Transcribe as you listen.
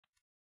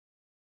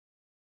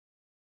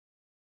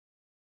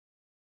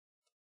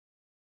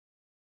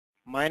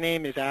My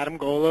name is Adam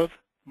Golov,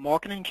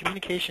 Marketing and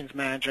Communications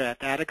Manager at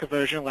Data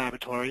Conversion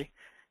Laboratory,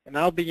 and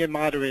I'll be your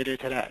moderator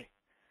today.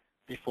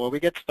 Before we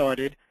get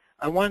started,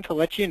 I wanted to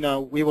let you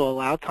know we will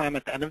allow time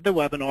at the end of the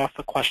webinar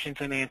for questions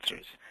and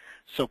answers,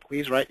 so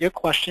please write your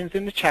questions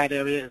in the chat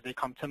area as they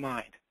come to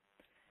mind.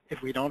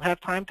 If we don't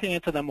have time to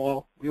answer them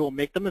all, we will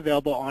make them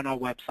available on our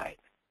website.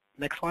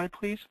 Next slide,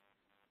 please.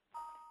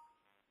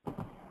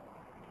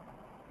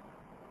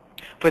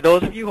 For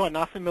those of you who are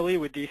not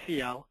familiar with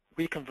DCL,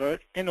 we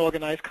convert and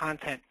organize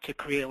content to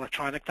create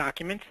electronic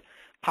documents,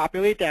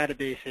 populate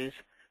databases,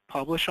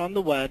 publish on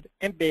the web,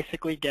 and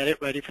basically get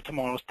it ready for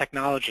tomorrow's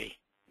technology.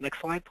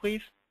 Next slide,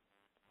 please.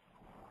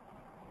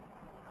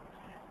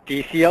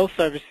 DCL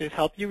services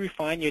help you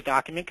refine your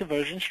document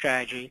conversion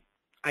strategy,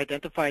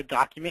 identify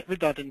document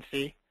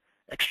redundancy,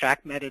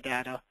 extract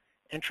metadata,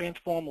 and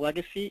transform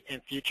legacy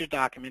and future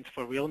documents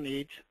for real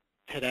needs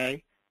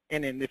today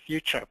and in the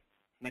future.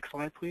 Next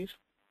slide, please.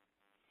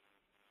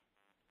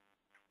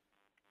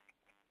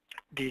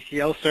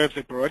 DCL serves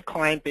a broad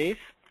client base.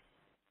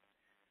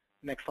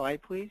 Next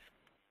slide, please.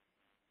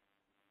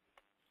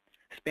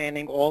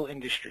 Spanning all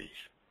industries.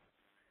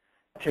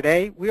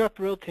 Today, we are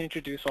thrilled to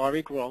introduce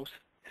Ari Gross,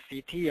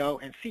 CTO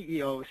and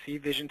CEO of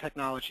C-Vision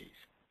Technologies.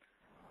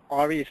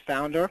 Ari is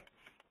founder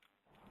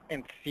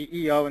and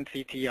CEO and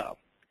CTO.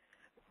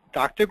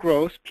 Dr.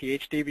 Gross,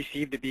 Ph.D.,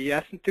 received a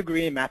BS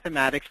degree in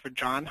mathematics from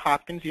Johns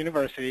Hopkins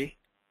University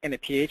and a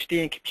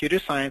Ph.D. in computer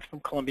science from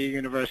Columbia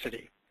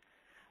University.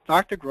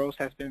 Dr. Gross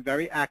has been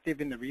very active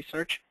in the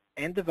research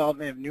and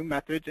development of new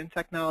methods and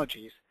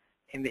technologies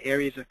in the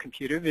areas of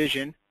computer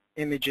vision,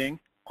 imaging,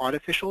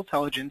 artificial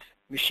intelligence,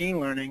 machine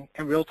learning,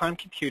 and real-time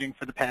computing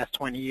for the past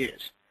 20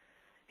 years.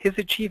 His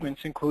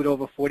achievements include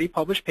over 40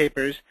 published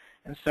papers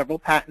and several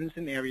patents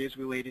in areas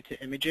related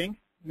to imaging,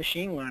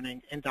 machine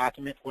learning, and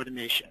document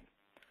automation.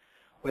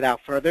 Without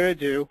further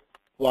ado,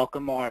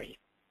 welcome Ari.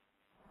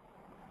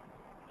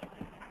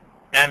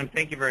 Adam,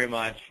 thank you very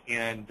much.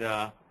 And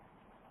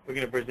we're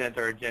going to present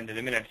our agenda in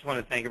a minute. I just want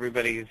to thank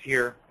everybody who's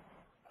here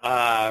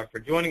for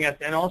joining us,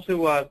 and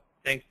also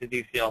thanks to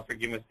DCL for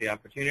giving us the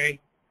opportunity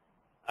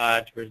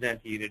to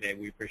present to you today.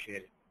 We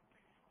appreciate it.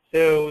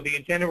 So the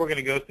agenda we're going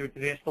to go through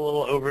today is a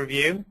little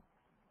overview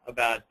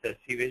about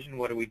C-Vision.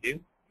 What do we do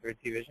here at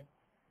C-Vision?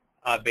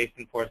 Based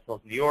in Forest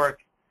Hills, New York.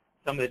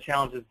 Some of the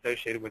challenges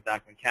associated with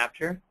document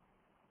capture.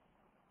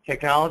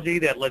 Technology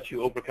that lets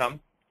you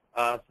overcome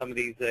some of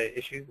these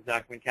issues with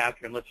document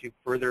capture and lets you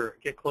further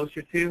get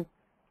closer to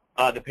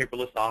the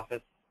paperless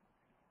office.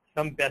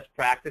 Some best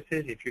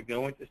practices if you're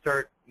going to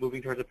start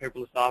moving towards a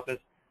paperless office.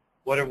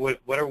 What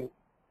are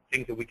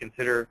things that we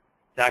consider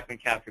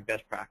document capture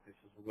best practices?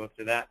 We'll go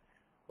through that.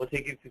 We'll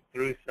take you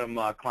through some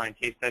client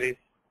case studies,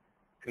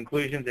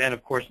 conclusions, and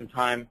of course some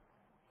time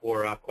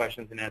for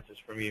questions and answers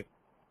from you.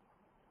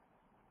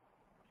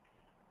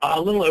 A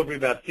little overview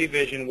about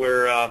C-Vision,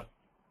 where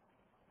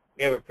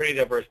we have a pretty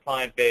diverse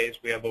client base.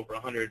 We have over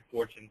 100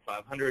 Fortune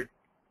 500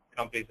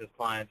 companies as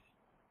clients.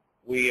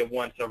 We have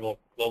won several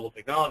global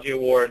technology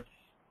awards,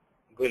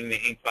 including the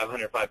Inc.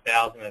 500,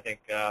 5000, I think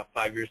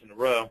 5 years in a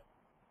row.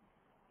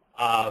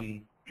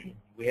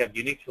 We have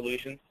unique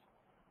solutions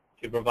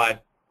to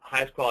provide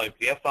highest quality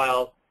PDF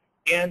files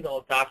and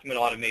document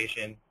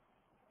automation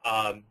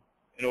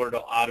in order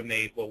to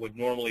automate what would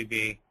normally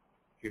be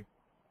your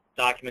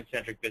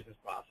document-centric business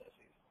processes.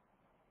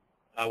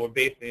 We're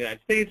based in the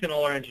United States, and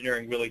all our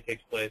engineering really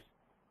takes place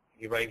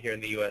right here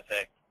in the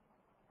USA.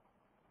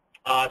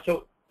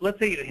 So let's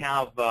say you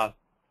have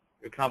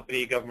your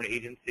company, government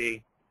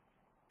agency,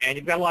 and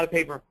you've got a lot of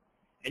paper,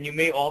 and you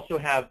may also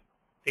have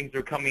things that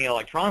are coming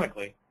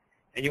electronically,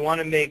 and you want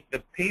to make the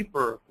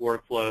paper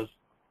workflows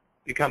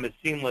become as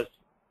seamless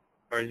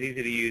or as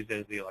easy to use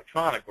as the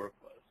electronic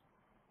workflows.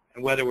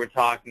 And whether we're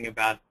talking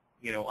about,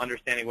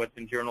 understanding what's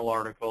in journal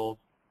articles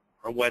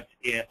or what's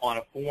on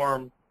a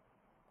form,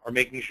 or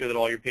making sure that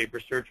all your paper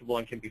is searchable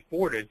and can be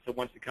forwarded, so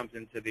once it comes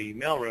into the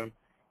mailroom,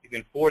 you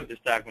can forward this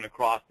document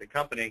across the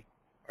company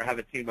or have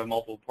it seen by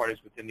multiple parties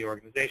within the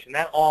organization.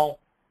 That all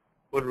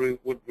would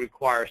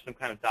require some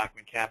kind of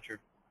document capture.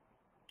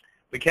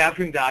 But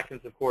capturing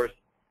documents, of course,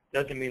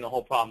 doesn't mean the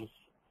whole problem is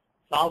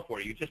solved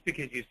for you. Just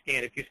because you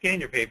scan, if you scan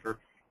your paper,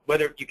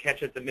 whether you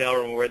catch it at the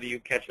mailroom or whether you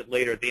catch it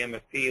later at the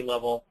MFP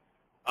level,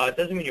 it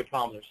doesn't mean your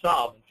problems are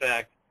solved. In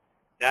fact,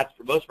 that's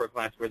for most of our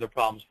clients where the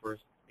problems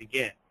first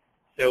begin.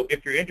 So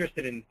if you're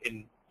interested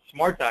in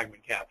smart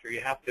document capture, you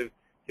have to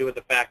deal with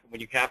the fact that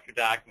when you capture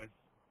documents,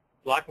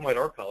 black and white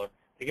or color,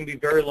 they can be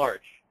very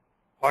large,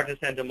 hard to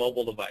send to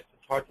mobile devices,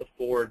 hard to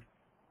forward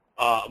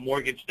a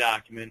mortgage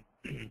document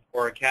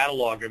or a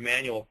catalog or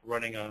manual for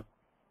running an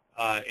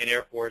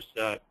Air Force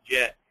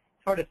jet.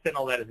 It's hard to send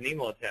all that as an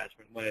email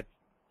attachment when it's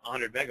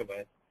 100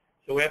 megabytes.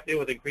 So we have to deal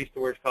with increased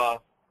storage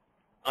costs,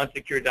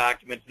 unsecured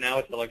documents. Now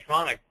it's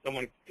electronic.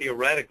 Someone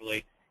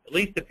theoretically, at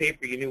least the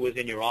paper you knew was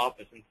in your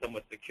office and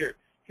somewhat secure. If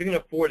you're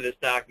going to forward this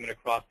document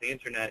across the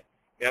internet,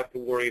 you have to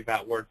worry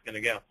about where it's going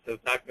to go. So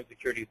document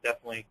security is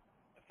definitely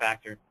a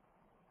factor.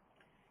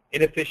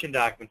 Inefficient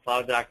documents, a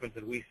lot of documents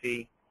that we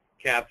see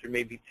captured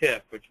may be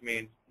TIFF, which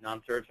means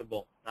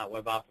non-searchable, not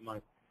web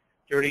optimized.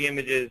 Dirty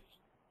images,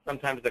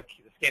 sometimes the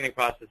scanning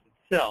process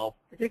itself,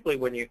 particularly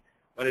when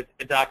it's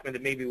a document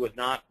that maybe was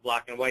not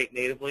black and white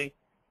natively,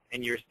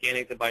 and you're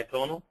scanning to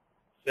bitonal,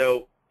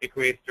 so it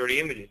creates dirty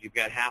images. You've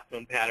got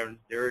halftone patterns,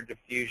 error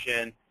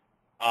diffusion,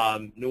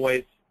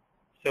 noise.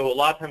 So a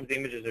lot of times the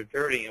images are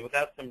dirty, and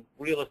without some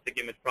realistic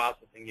image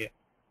processing, you're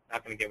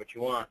not going to get what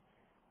you want.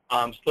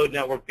 Slowed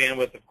network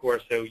bandwidth, of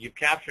course, so you've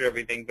captured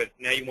everything, but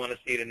now you want to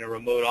see it in a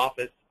remote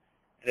office,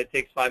 and it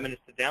takes 5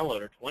 minutes to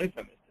download or 25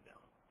 minutes to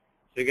download.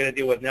 So you're going to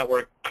deal with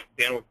network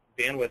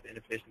bandwidth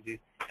inefficiencies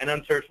and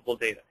unsearchable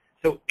data.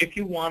 So if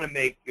you want to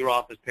make your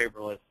office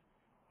paperless,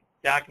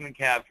 document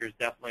capture is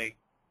definitely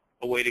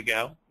a way to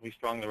go. We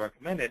strongly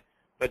recommend it.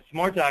 But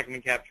smart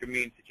document capture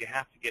means that you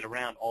have to get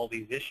around all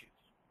these issues,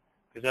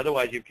 because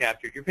otherwise you've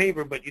captured your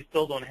paper, but you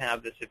still don't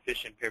have this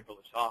efficient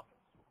paperless office.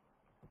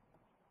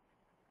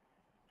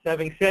 So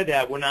having said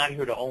that, we're not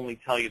here to only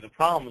tell you the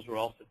problems. We're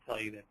also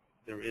tell you that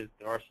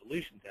there are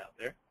solutions out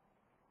there.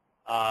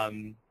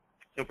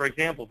 So for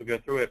example, to go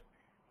through it,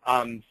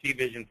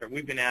 C-Vision,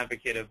 we've been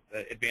advocate of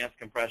advanced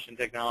compression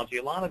technology.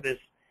 A lot of this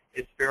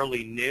is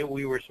fairly new.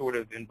 We were sort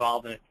of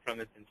involved in it from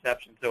its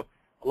inception. So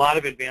a lot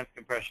of advanced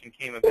compression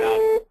came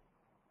about.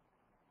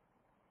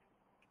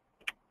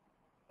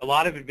 A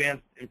lot of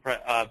advanced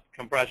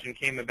compression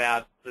came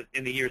about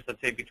in the years,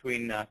 let's say,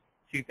 between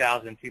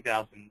 2000 and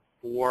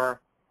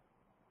 2004,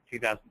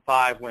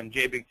 2005, when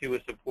JPEG-2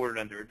 was supported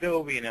under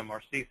Adobe and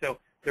MRC. So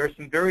there are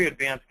some very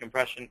advanced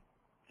compression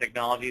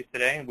technologies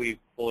today, and we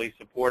fully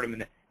support them.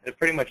 And they're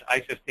pretty much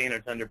ISO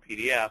standards under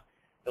PDF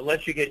that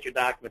lets you get your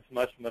documents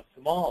much, much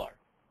smaller.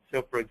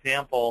 So, for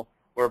example,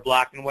 where a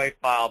black and white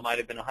file might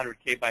have been 100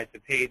 KB a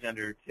page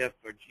under TIFF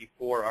or G4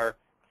 or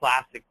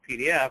classic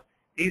PDF,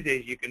 these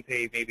days you can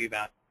pay maybe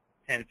about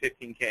 10,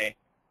 15K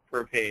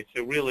per page.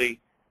 So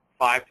really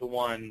 5 to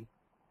 1,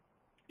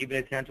 even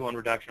a 10 to 1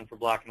 reduction for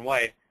black and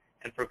white.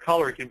 And for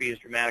color, it can be as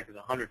dramatic as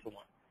 100 to 1.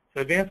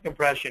 So advanced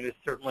compression is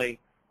certainly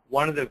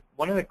one of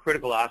the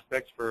critical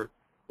aspects for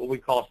what we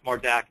call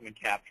smart document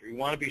capture. You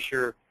want to be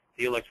sure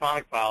the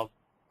electronic files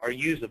are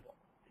usable,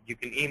 that you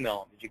can email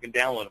them, that you can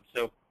download them.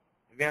 So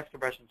advanced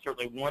compression is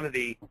certainly one of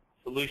the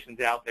solutions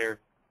out there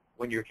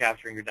when you're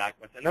capturing your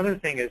documents. Another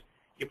thing is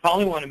you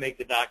probably want to make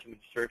the document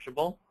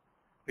searchable,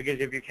 because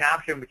if you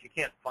capture them but you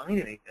can't find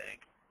anything,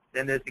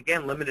 then there's,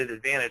 again, limited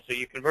advantage. So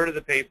you converted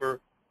the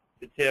paper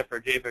to TIFF or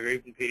JPEG or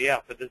even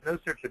PDF, but there's no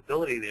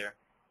searchability there.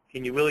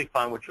 Can you really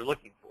find what you're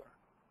looking for?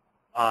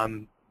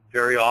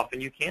 Very often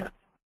you can't.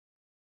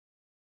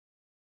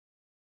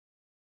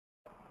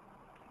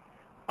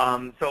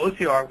 So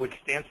OCR, which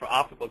stands for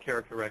optical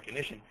character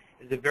recognition,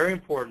 is a very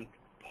important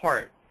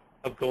part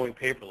of going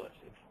paperless.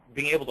 It's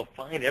being able to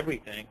find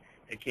everything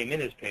that came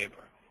in as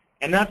paper.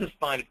 And not just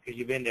find it because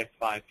you've indexed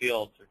 5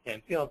 fields or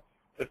 10 fields,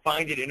 but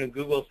find it in a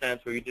Google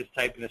sense where you just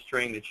type in a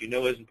string that you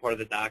know isn't part of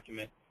the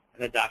document,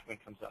 and the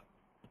document comes up.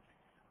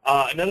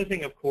 Another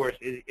thing, of course,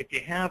 is if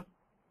you have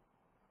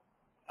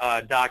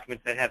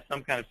documents that have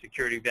some kind of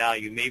security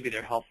value, maybe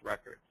they're health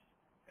records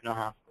in a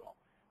hospital,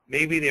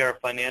 maybe they are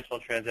financial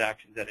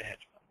transactions at a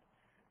hedge fund,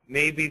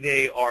 maybe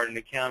they are an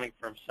accounting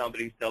firm,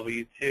 somebody's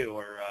W-2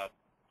 or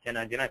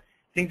 1099,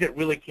 things that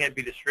really can't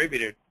be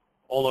distributed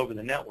all over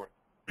the network.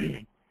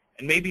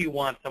 And maybe you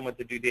want someone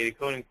to do data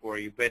coding for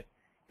you, but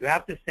you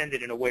have to send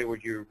it in a way where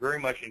you're very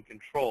much in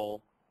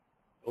control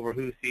over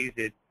who sees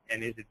it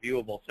and is it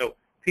viewable. So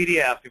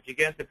PDF, if you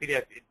get the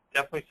PDF, it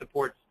definitely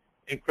supports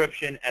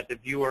encryption at the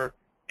viewer,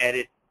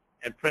 edit,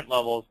 and print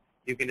levels.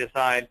 You can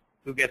decide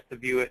who gets to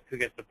view it, who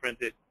gets to print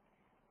it.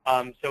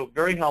 So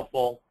very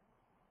helpful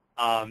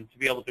to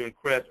be able to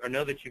encrypt or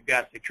know that you've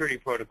got security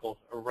protocols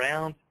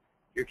around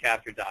your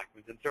captured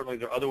documents. And certainly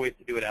there are other ways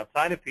to do it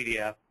outside of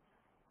PDF,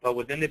 but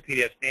within the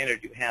PDF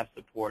standard you have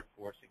support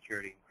for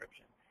security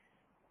encryption.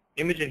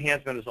 Image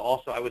enhancement is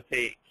also, I would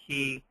say,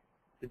 key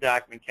to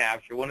document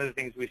capture. One of the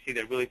things we see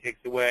that really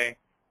takes away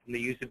from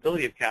the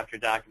usability of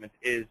captured documents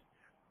is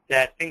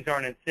that things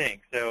aren't in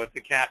sync. So it's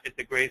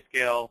a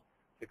grayscale,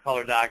 the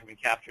color document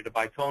captured to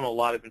bitonal, a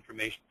lot of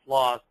information is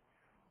lost,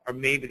 or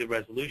maybe the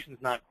resolution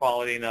is not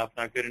quality enough,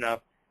 not good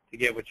enough to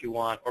get what you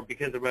want, or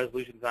because the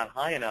resolution is not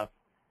high enough,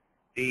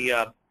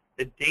 the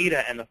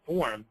data and the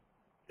form,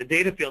 the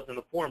data fields and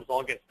the forms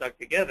all get stuck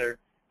together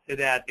so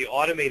that the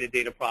automated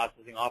data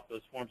processing off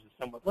those forms is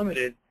somewhat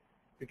limited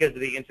because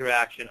of the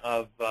interaction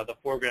of the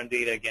foreground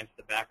data against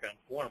the background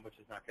form, which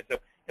is not good. So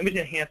image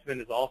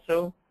enhancement is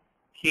also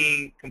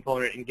key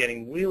component in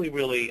getting really,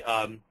 really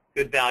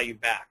good value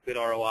back, good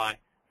ROI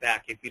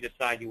back if you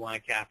decide you want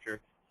to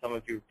capture some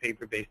of your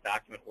paper-based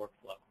document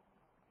workflow.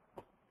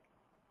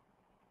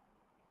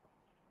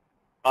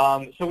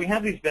 So we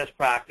have these best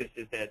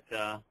practices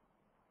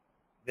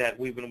that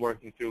we've been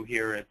working through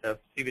here at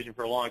C-Vision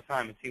for a long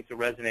time. It seems to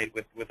resonate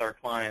with our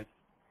clients.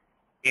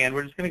 And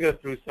we're just going to go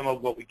through some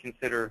of what we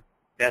consider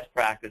best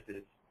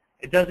practices.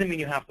 It doesn't mean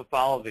you have to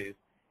follow these.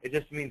 It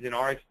just means in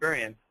our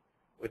experience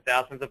with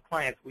thousands of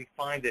clients, we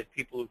find that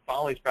people who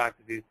follow these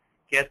practices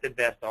get the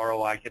best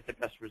ROI, get the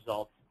best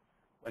results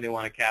when they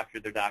want to capture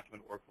their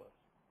document workflows.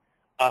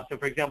 So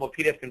for example,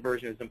 PDF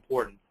conversion is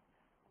important.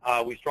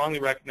 We strongly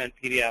recommend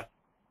PDF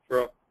for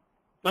a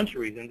bunch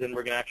of reasons, and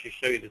we're going to actually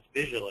show you this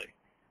visually.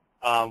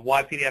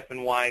 Why PDF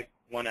and why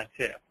not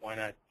TIFF? Why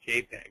not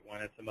JPEG? Why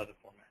not some other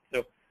format?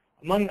 So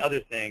among other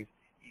things,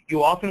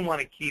 you often want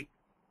to keep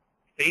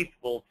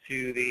faithful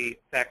to the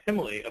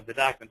facsimile of the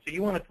document. So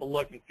you want it to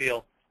look and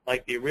feel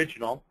like the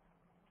original.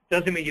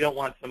 Doesn't mean you don't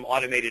want some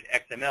automated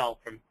XML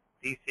from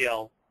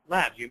DCL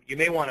labs. You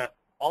may want to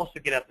also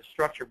get at the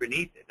structure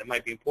beneath it. That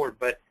might be important.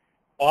 But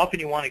often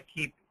you want to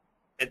keep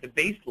at the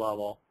base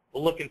level the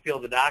look and feel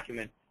of the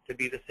document to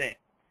be the same.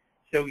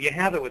 So you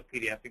have it with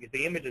PDF because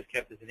the image is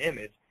kept as an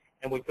image,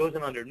 and what goes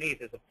in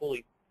underneath is a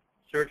fully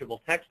searchable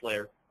text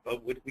layer,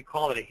 but we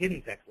call it a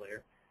hidden text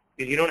layer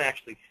because you don't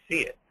actually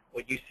see it.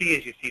 What you see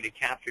is you see the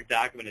captured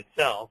document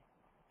itself,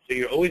 so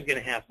you're always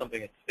going to have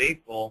something that's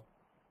faithful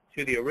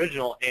to the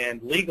original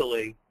and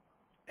legally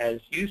as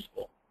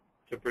useful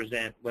to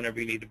present whenever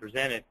you need to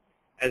present it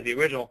as the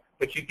original,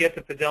 but you get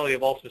the fidelity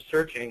of also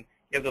searching.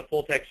 You have the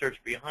full text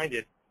search behind it.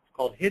 It's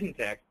called hidden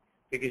text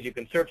because you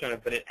can search on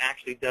it, but it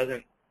actually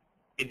doesn't,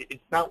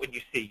 it's not what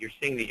you see. You're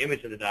seeing the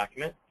image of the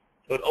document.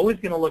 So it's always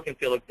going to look and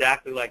feel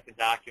exactly like the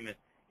document.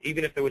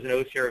 Even if there was an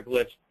OCR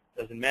glitch,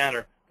 doesn't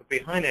matter. But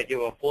behind that,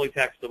 you have a fully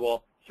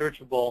textable,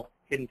 searchable,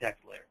 hidden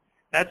text layer.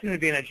 That's an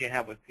advantage you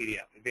have with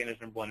PDF, advantage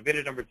number one.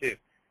 Advantage number two,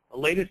 the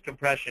latest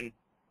compression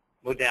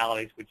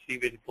modalities, which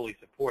CVision fully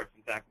supports,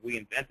 in fact, we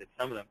invented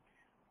some of them,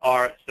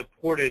 are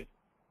supported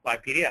by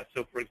PDF.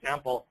 So, for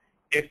example,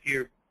 if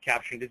you're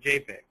capturing to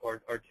JPEG or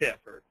TIFF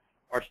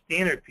or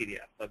standard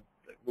PDF,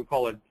 we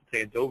call it,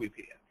 say, Adobe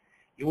PDF,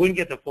 you wouldn't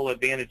get the full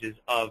advantages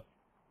of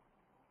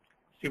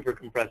super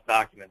compressed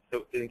documents.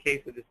 So in the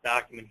case of this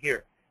document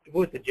here, if it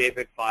was a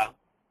JPEG file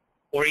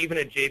or even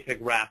a JPEG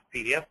wrapped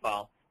PDF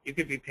file, you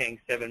could be paying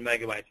 7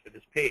 megabytes for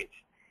this page.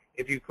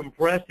 If you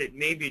compress it,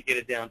 maybe you get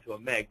it down to a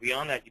meg.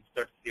 Beyond that, you'd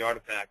start to see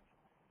artifacts.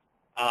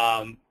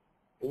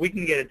 We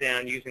can get it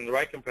down using the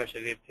right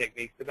compression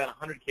techniques to about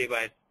 100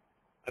 kbytes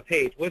a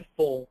page with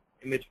full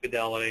image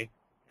fidelity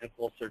and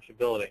full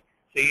searchability.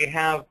 So you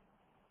have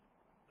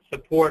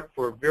support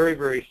for very,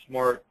 very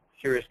smart,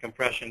 serious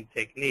compression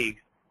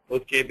techniques,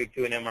 both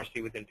JPEG-2 and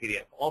MRC within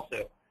PDF.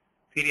 Also,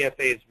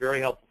 PDFA is very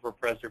helpful for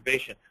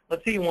preservation.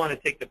 Let's say you want to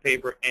take the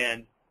paper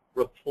and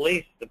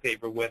replace the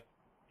paper with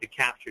the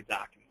captured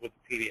document, with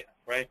the PDF,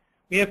 right?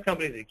 We have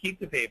companies that keep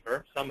the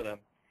paper, some of them,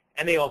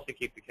 and they also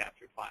keep the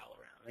captured file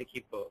around. They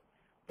keep both.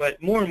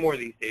 But more and more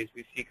these days,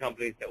 we see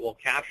companies that will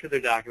capture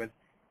their documents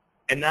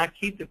and not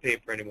keep the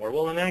paper anymore.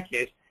 Well, in that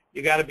case,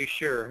 you got to be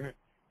sure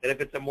that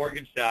if it's a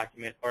mortgage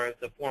document or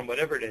it's a form,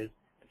 whatever it is,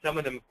 and some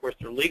of them, of course,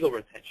 are legal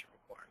retention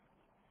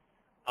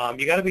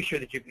requirements, you got to be sure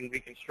that you can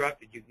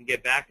reconstruct it. You can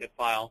get back that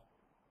file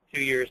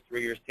 2 years,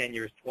 3 years, 10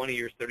 years, 20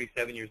 years,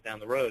 37 years down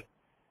the road.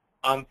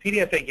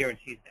 PDFA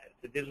guarantees that.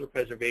 It's a digital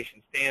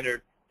preservation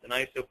standard. It's an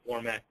ISO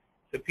format.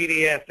 So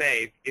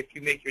PDFA, if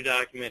you make your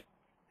document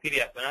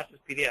PDF, but not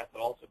just PDF,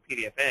 but also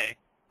PDFA,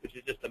 which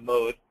is just a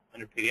mode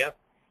under PDF,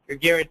 you're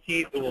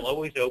guaranteed it will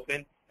always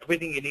open.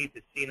 Everything you need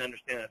to see and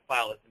understand that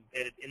file is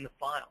embedded in the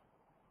file.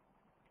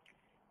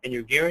 And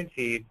you're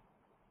guaranteed,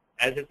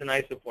 as it's an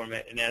ISO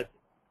format and as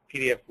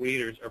PDF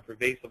readers are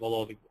pervasive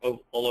all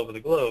over the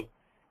globe,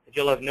 that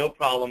you'll have no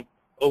problem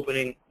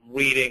opening,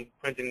 reading,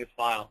 printing this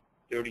file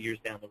 30 years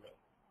down the road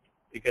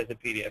because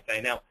of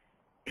PDFA. Now,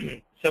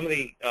 some of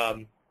the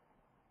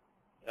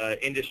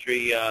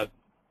industry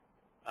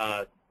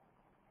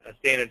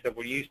standards that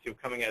we're used to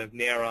coming out of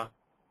NARA,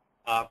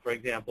 for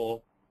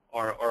example,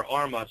 or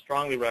ARMA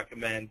strongly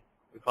recommend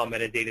we call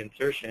metadata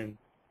insertion,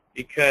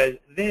 because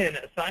then,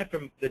 aside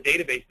from the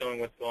database knowing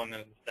what's going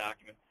on in this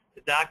document,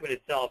 the document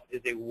itself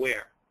is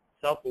aware,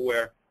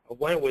 self-aware of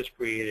when it was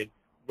created,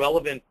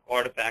 relevant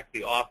artifacts,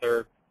 the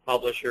author,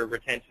 publisher,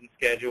 retention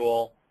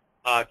schedule,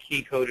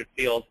 key-coded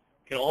fields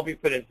can all be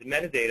put into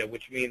metadata,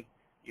 which means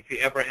if you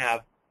ever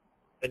have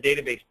a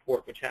database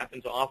port, which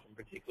happens often,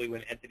 particularly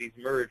when entities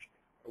merge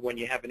or when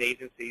you have an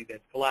agency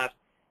that's collapsed,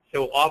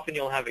 so often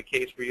you'll have a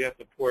case where you have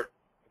to port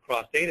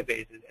across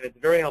databases, and it's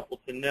very helpful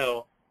to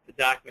know the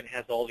document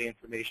has all the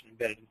information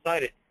embedded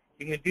inside it.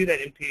 You can do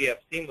that in PDF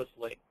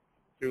seamlessly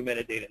through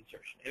metadata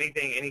insertion.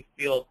 Any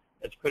field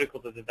that's critical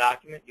to the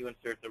document, you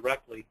insert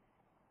directly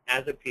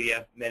as a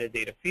PDF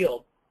metadata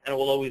field, and it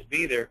will always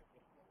be there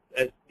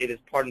as it is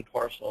part and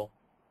parcel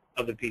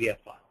of the PDF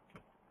file.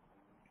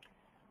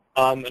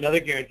 Another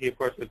guarantee, of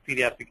course, with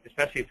PDF,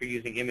 especially if you're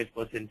using image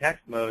plus in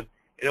text mode,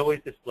 it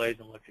always displays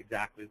and looks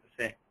exactly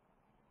the same.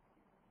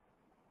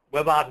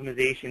 Web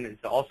optimization is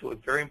also a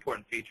very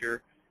important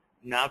feature,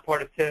 not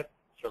part of TIFF,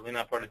 certainly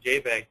not part of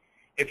JPEG.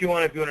 If you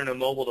want to view it on a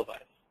mobile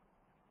device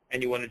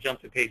and you want to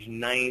jump to page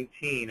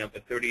 19 of a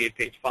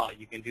 38-page file,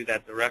 you can do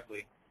that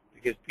directly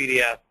because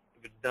PDF,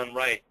 if it's done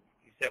right,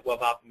 you set web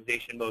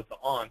optimization mode to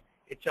on,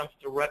 it jumps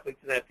directly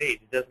to that page.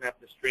 It doesn't have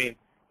to stream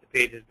the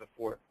pages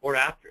before or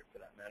after it, for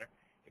that matter.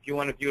 If you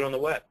want to view it on the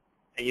web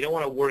and you don't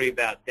want to worry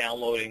about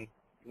downloading,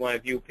 you want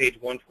to view page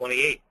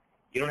 128,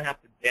 you don't have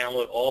to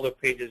download all the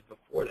pages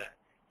before that.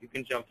 You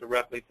can jump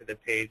directly to the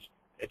page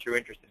that you're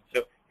interested in.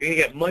 So you're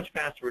going to get much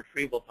faster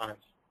retrieval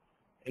times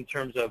in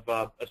terms of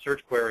a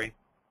search query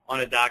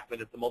on a document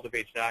that's a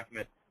multi-page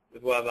document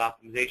with web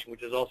optimization,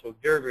 which is also a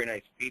very, very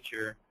nice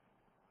feature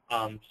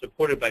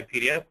supported by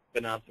PDF,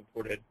 but not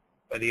supported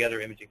by the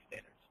other imaging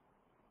standards.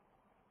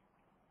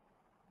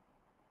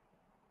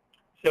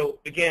 So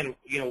again,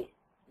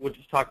 we'll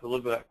just talk a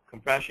little bit about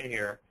compression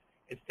here.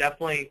 It's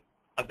definitely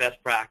a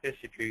best practice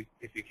if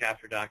you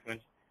capture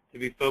documents to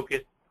be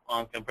focused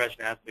on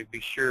compression aspect. Be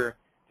sure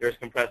they're as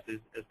compressed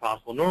as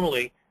possible.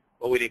 Normally,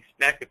 what we'd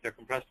expect if they're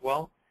compressed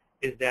well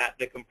is that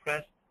the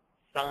compressed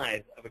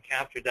size of a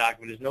captured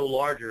document is no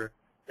larger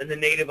than the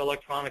native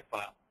electronic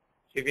file.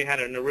 So if you had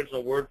an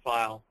original Word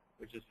file,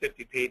 which is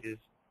 50 pages,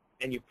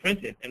 and you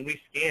print it and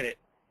rescan it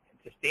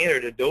to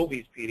standard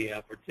Adobe's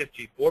PDF or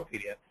TIFF-G4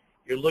 PDF,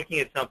 you're looking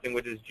at something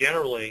which is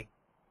generally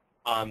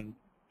 10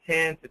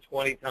 to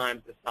 20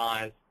 times the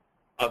size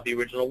of the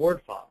original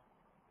Word file.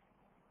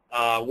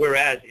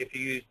 Whereas if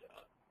you used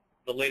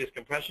the latest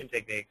compression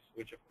techniques,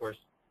 which of course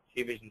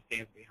CVision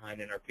stands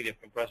behind in our PDF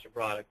compressor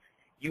product,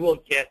 you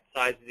will get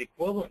sizes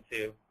equivalent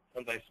to,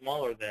 sometimes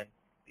smaller than,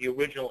 the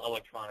original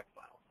electronic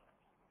file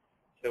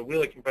size. So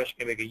really compression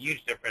can make a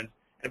huge difference,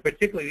 and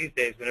particularly these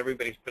days when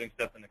everybody's putting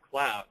stuff in the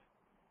cloud,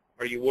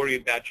 or you worry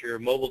about your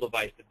mobile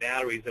device, the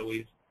battery's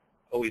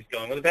always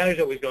going. Well, the battery's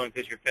always going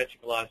because you're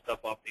fetching a lot of stuff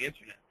off the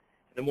internet.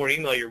 And the more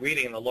email you're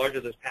reading and the larger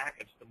those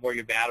packets, the more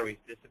your battery's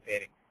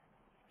dissipating.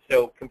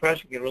 So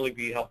compression can really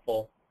be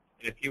helpful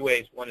in a few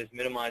ways. One is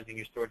minimizing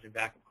your storage and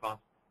backup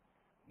costs,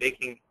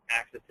 making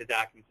access to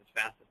documents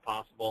as fast as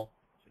possible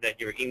so that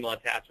your email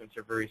attachments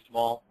are very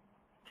small.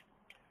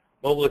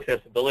 Mobile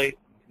accessibility,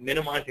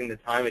 minimizing the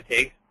time it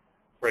takes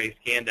for a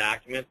scanned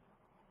document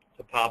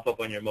to pop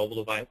up on your mobile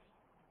device,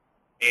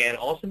 and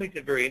also makes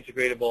it very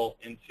integratable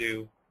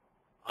into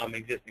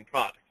existing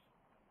products.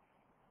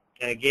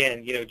 And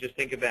again, just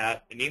think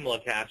about an email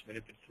attachment.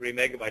 If it's 3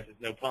 megabytes,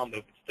 it's no problem. But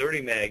if it's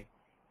 30 meg,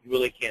 you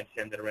really can't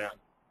send it around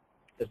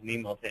as an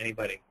email to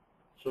anybody,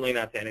 certainly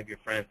not to any of your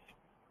friends.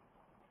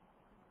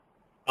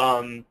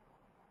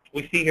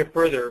 We see here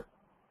further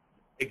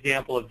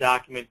example of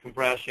document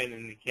compression,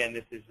 and again,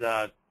 this is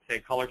say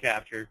color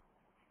capture.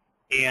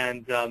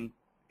 And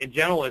in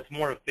general, it's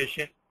more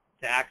efficient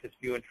to access,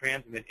 view, and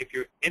transmit. If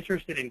you're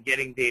interested in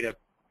getting data,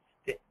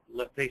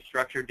 let's say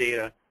structured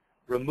data,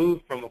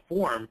 removed from a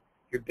form,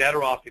 you're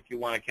better off if you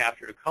want to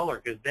capture the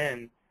color, because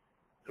then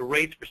the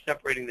rates for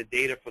separating the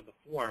data for the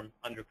form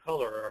under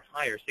color are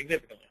higher,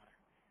 significantly higher,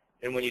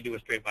 than when you do a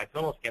straight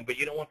bitonal scan. But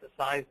you don't want the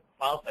file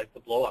size to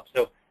blow up.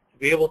 So to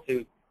be able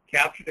to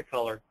capture the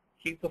color,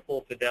 keep the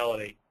full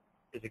fidelity,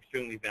 is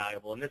extremely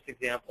valuable. In this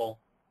example,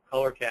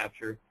 color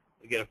capture,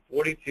 we get a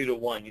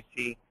 42:1. You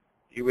see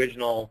the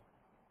original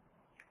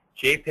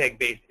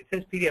JPEG-based. It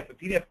says PDF, but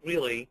PDF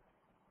really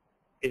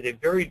is a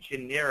very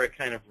generic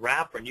kind of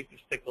wrapper, and you can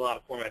stick a lot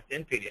of formats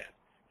in PDF.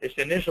 This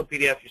initial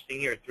PDF you're seeing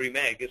here at 3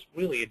 meg is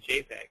really a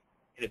JPEG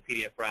in a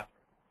PDF wrapper.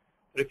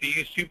 But if you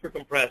use super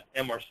compressed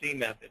MRC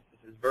methods,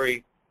 this is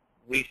very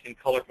recent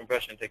color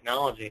compression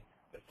technology,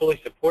 but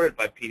fully supported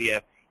by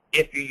PDF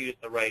if you use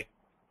the right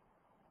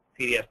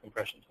PDF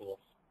compression tools.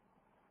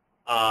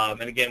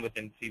 And again,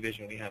 within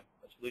CVision, we have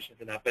a solution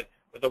for that. But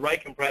with the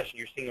right compression,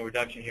 you're seeing a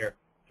reduction here,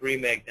 3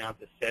 meg down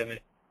to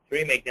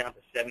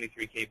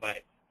 73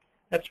 kbytes.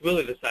 That's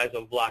really the size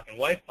of a black and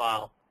white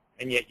file,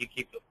 and yet you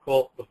keep the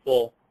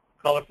full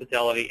color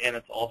fidelity, and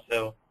it's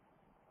also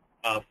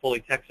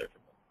fully text searchable.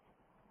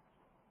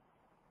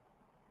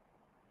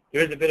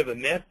 There is a bit of a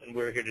myth, and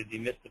we're here to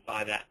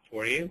demystify that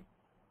for you.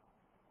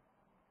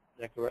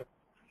 Is that correct?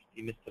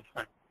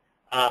 Demystify.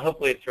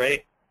 Hopefully it's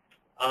right.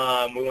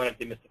 We want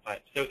to demystify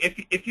it. So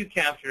if you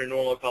capture a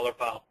normal color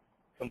file,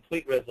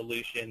 complete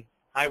resolution,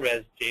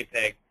 high-res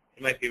JPEG,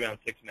 it might be around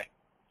 6 meg.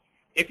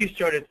 If you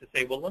started to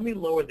say, well, let me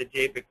lower the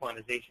JPEG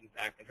quantization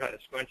factor and try to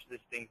scrunch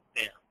this thing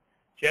down,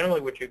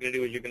 generally what you're going to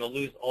do is you're going to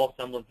lose all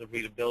semblance of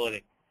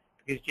readability,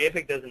 because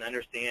JPEG doesn't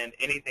understand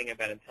anything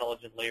about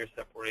intelligent layer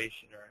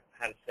separation or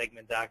how to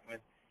segment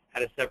documents,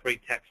 how to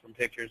separate text from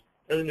pictures.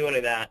 It doesn't do any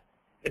of that.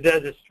 It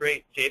does a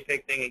straight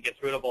JPEG thing and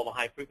gets rid of all the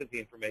high-frequency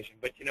information.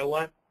 But you know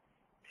what?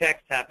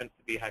 Text happens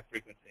to be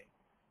high-frequency.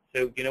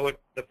 So you know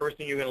what? The first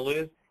thing you're going to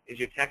lose is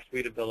your text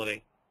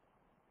readability,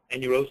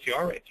 and your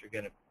OCR rates are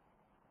going to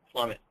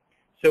plummet.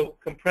 So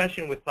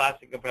compression with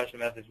classic compression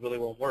methods really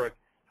won't work.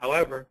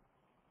 However,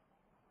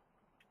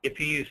 if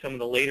you use some of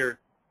the later,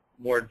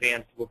 more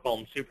advanced, we'll call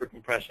them super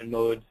compression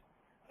modes,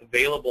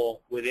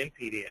 available within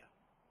PDF,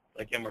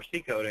 like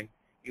MRC coding,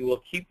 you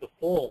will keep the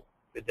full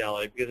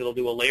fidelity because it'll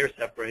do a layer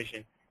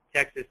separation.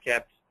 Text is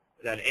kept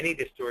without any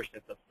distortion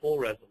at the full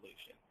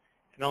resolution.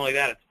 And not only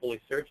that, it's fully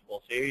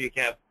searchable. So here you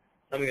have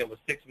something that was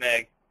 6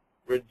 meg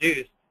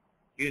reduced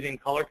using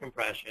color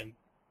compression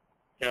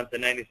down to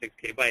 96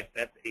 kbytes.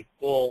 That's a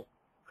full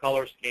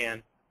color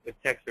scan with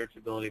text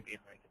searchability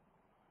behind it.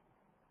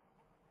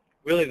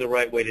 Really the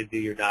right way to do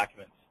your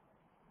documents.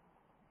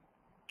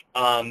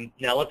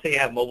 Now let's say you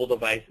have mobile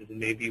devices and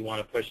maybe you want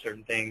to push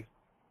certain things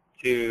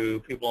to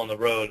people on the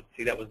road.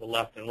 See, that was the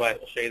left and right.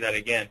 We'll show you that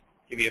again,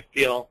 give you a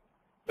feel.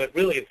 But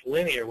really it's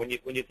linear. When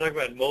you talk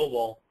about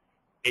mobile,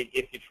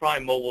 if you try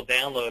mobile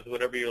downloads,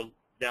 whatever you're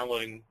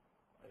downloading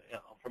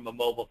from a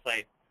mobile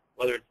site,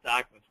 whether it's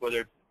documents,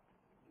 whether it's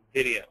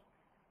video,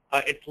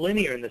 it's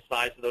linear in the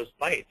size of those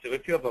bytes. So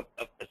if you have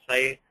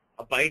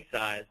a byte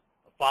size,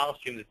 a file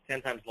stream that's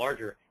 10 times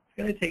larger, it's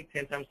going to take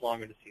 10 times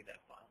longer to see that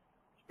file.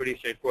 It's pretty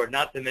straightforward.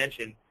 Not to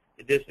mention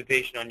the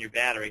dissipation on your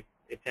battery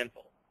is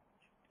tenfold.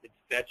 It's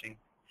fetching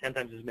 10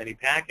 times as many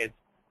packets,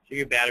 so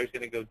your battery's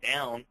going to go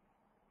down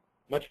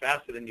much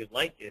faster than you'd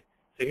like it.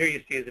 So here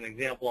you see as an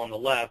example on the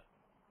left,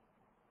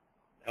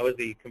 that was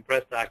the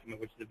compressed document,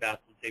 which is about,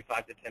 let's say,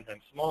 5 to 10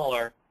 times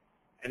smaller.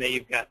 And then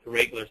you've got the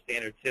regular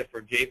standard TIFF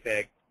or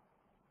JPEG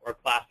or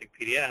classic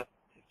PDF,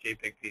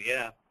 JPEG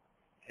PDF.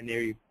 And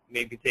there you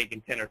may be taking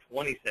 10 or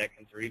 20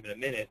 seconds or even a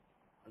minute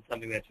on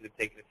something that should have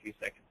taken a few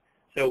seconds.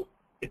 So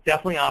it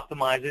definitely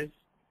optimizes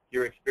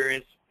your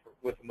experience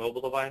with a mobile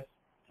device,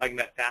 talking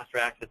about faster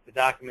access to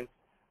documents,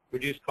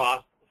 reduced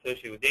costs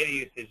associated with data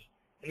usage,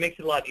 and makes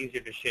it a lot easier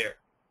to share,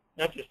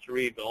 not just to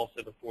read, but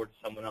also to forward to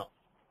someone else.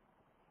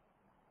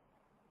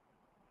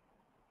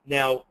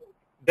 Now,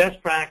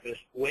 best practice,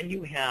 when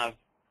you have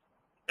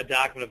a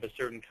document of a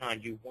certain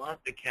kind, you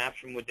want the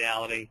capture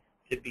modality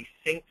to be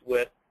synced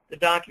with the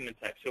document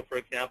type. So, for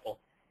example,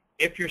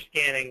 if you're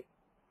scanning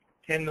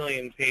 10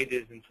 million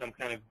pages in some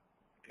kind of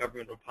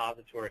government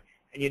repository,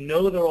 and you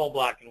know they're all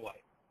black and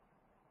white,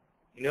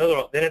 you know they're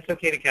all, then it's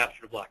okay to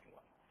capture black and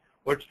white.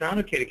 Where it's not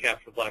okay to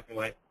capture black and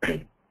white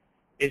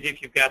is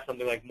if you've got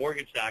something like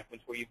mortgage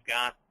documents where you've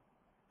got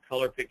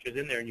color pictures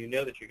in there and you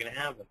know that you're going to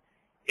have them.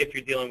 If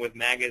you're dealing with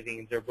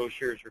magazines or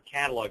brochures or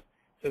catalogs.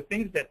 So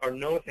things that are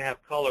known to have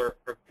color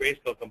or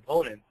grayscale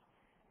components,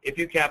 if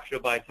you capture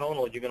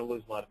bitonal, you're going to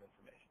lose a lot of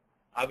information.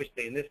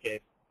 Obviously, in this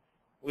case,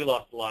 we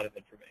lost a lot of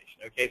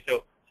information. Okay,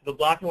 so the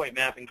black and white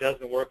mapping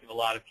doesn't work in a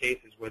lot of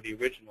cases where the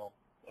original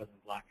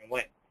wasn't black and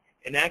white.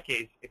 In that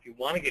case, if you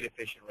want to get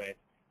efficient rates,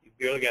 you've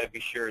really got to be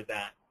sure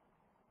that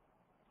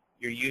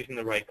you're using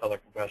the right color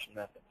compression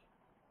methods.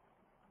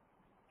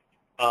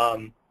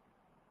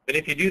 But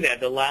if you do that,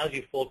 it allows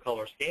you full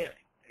color scanning.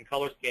 And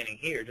color scanning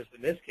here, just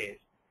in this case,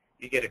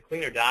 you get a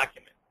cleaner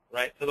document,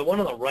 right? So the one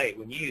on the right,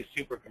 when you use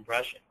super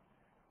compression,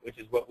 which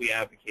is what we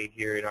advocate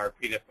here in our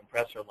PDF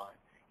compressor line,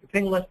 you're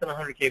paying less than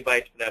 100K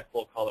bytes for that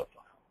full color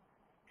file.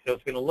 So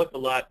it's going to look a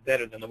lot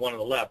better than the one on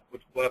the left,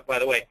 which, by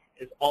the way,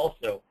 is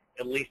also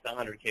at least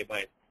 100K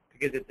bytes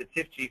because it's a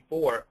TIFF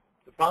G4.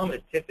 The problem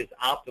is TIFF is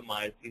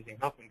optimized using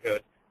Huffman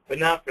codes, but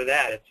not for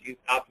that. It's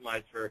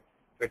optimized for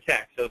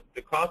text. So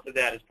the cost of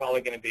that is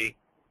probably going to be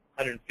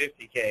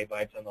 150K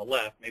bytes on the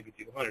left, maybe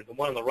 200. The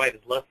one on the right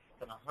is less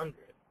than 100.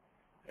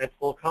 That's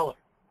full color.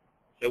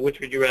 So which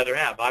would you rather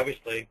have?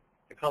 Obviously,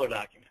 the color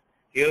document.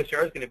 The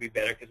OCR is going to be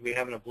better because we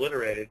haven't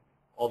obliterated.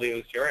 All the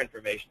OCR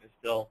information is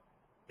still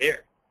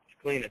there.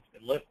 It's clean. It's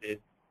been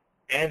lifted.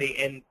 And the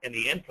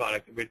end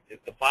product,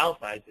 the file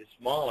size is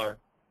smaller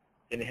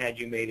than had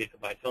you made it a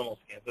bitonal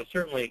scan. So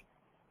certainly,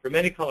 for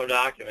many color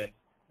documents,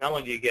 not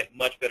only do you get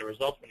much better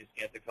results when you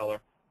scan the color,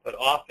 but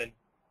often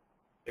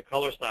the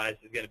color size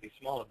is going to be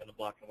smaller than the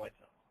black and white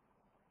size.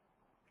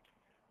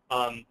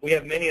 We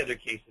have many other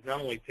cases,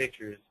 not only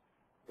pictures,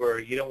 where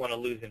you don't want to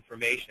lose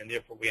information, and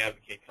therefore we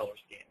advocate color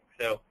scanning.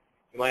 So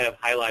you might have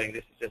highlighting.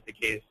 This is just a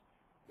case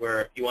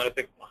where you want to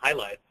pick up the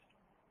highlights.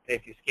 And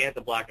if you scan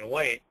the black and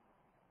white,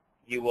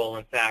 you will,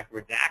 in fact,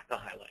 redact the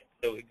highlights.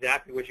 So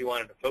exactly what you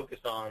wanted to focus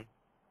on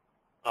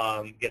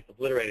gets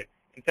obliterated.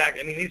 In fact,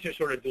 I mean, these are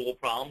sort of dual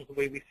problems. The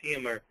way we see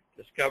them are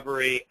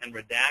discovery and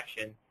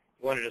redaction.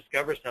 You want to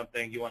discover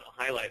something, you want to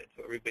highlight it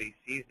so everybody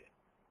sees it,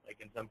 like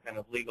in some kind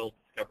of legal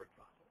discovery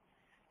process.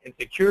 In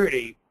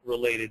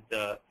security-related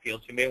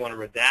fields, you may want to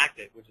redact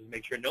it, which is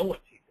make sure no one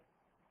sees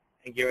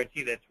it, and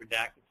guarantee that it's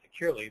redacted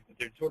securely. But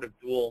they're sort of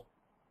dual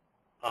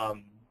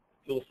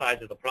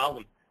sides of the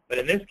problem. But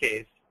in this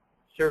case,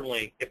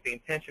 certainly, if the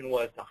intention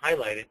was to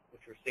highlight it,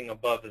 which we're seeing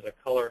above as a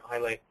color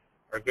highlight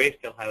or a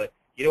grayscale highlight,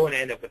 you don't want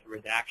to end up with a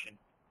redaction,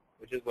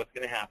 which is what's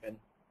going to happen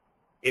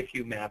if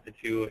you map the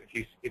two, if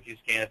you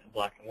scan it to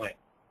black and white.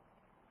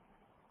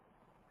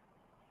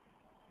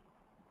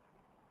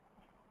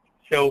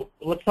 So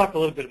let's talk a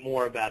little bit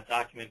more about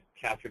document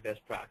capture best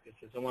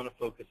practices. I want to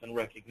focus on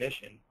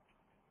recognition.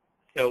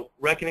 So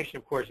recognition,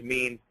 of course,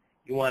 means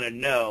you want to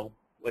know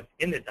what's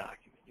in the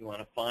document. You want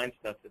to find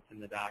stuff that's in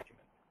the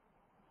document.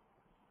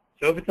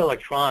 So if it's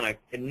electronic,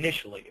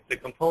 initially, if the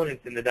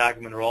components in the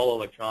document are all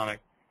electronic,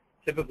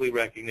 typically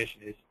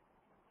recognition is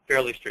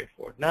fairly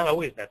straightforward. Not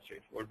always that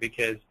straightforward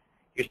because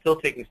you're still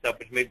taking stuff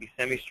which may be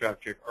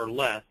semi-structured or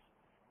less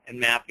and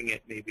mapping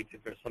it maybe to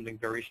something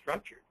very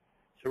structured.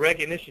 So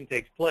recognition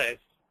takes place,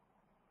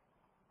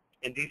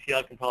 and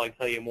DCL can probably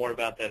tell you more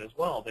about that as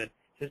well, that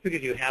just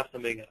because you have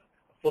something, a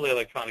fully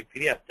electronic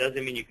PDF,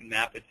 doesn't mean you can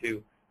map it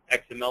to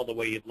XML the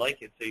way you'd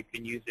like it, so you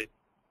can use it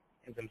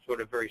in some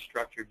sort of very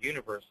structured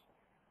universe.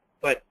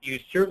 But you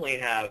certainly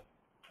have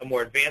a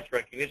more advanced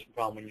recognition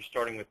problem when you're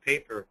starting with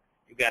paper.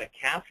 You've got to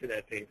capture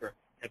that paper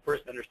and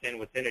first understand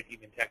what's in it,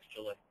 even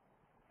textually.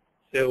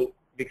 So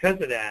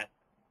because of that,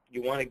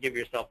 you want to give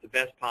yourself the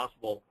best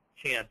possible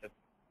chance of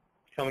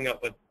coming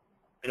up with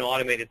an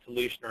automated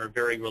solution or a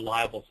very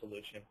reliable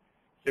solution.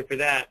 So for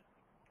that,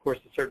 of course,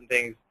 certain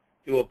things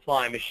do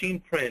apply. Machine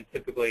print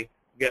typically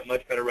get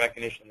much better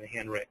recognition than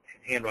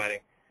handwriting.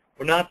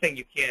 We're not saying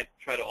you can't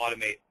try to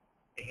automate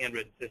a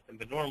handwritten system,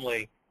 but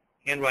normally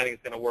handwriting is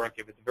going to work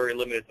if it's very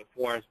limited to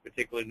forms,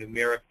 particularly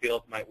numeric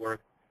fields might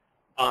work.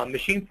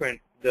 Machine print,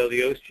 though,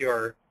 the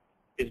OCR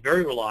is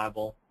very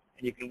reliable,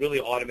 and you can really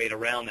automate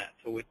around that.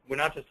 So we're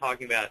not just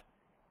talking about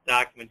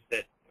documents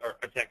that are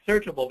text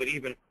searchable, but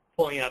even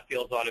pulling out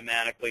fields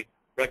automatically,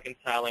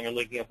 reconciling or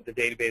linking up with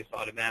the database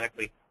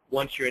automatically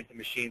once you're into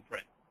machine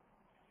print.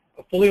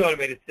 A fully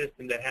automated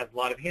system that has a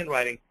lot of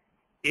handwriting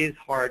is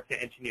hard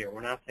to engineer.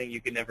 We're not saying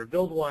you can never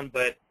build one,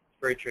 but it's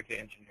very tricky to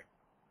engineer.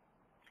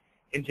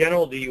 In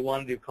general, do you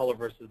want to do color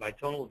versus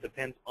bitonal? It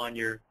depends on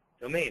your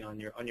domain, on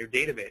your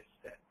database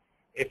set.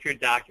 If your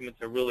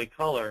documents are really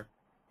color,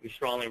 we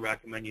strongly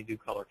recommend you do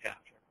color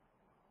capture.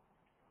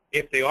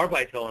 If they are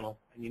bitonal,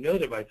 and you know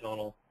they're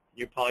bitonal,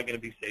 you're probably going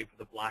to be safe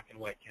with a black and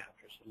white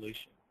capture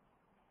solution.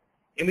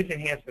 Image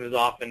enhancement is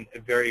often a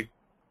very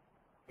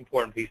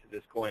important piece of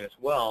this coin as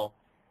well.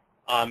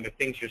 If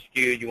things are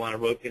skewed, you want to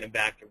rotate them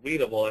back to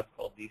readable. That's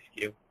called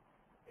deskew.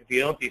 If you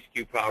don't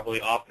deskew properly,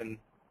 often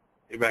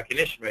the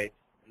recognition rates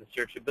and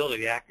the searchability,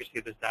 the accuracy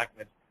of those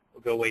documents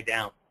will go way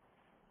down.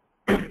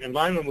 And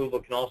line removal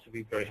can also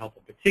be very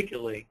helpful,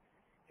 particularly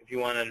if you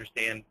want to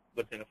understand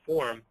what's in a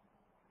form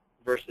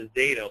versus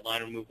data.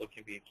 Line removal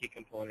can be a key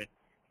component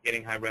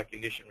getting high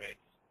recognition rates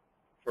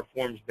for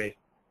forms-based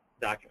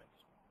documents.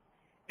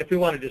 If we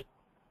want to just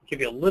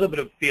give you a little bit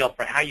of a feel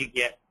for how you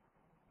get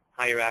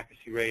higher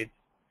accuracy rates,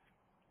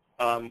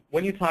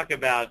 when you talk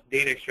about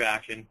data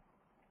extraction,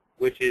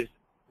 which is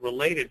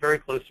related, very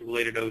closely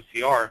related to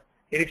OCR,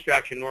 data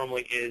extraction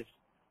normally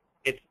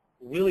it's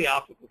really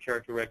optical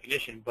character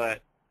recognition,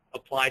 but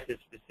applied to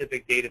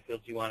specific data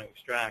fields you want to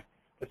extract.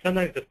 But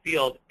sometimes the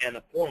field and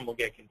the form will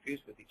get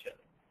confused with each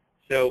other.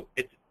 So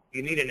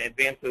you need an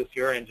advanced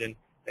OCR engine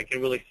that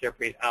can really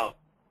separate out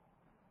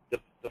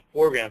the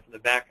foreground from the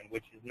background,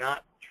 which is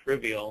not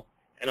trivial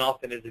and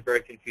often is a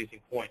very confusing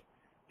point.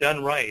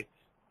 Done right,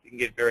 you can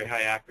get very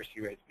high accuracy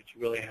rates, but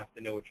you really have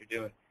to know what you're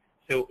doing.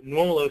 So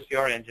normal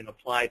OCR engine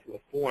applied to a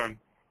form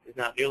is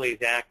not nearly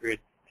as accurate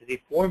as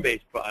a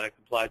form-based product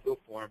applied to a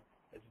form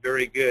that's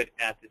very good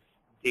at this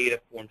data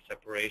form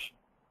separation.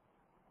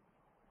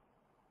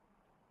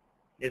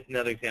 Here's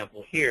another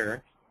example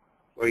here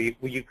where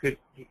you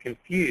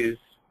confuse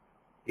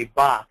a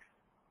box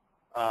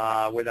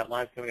where that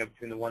line's coming up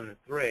between the 1 and the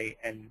 3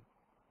 and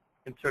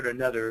insert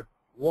another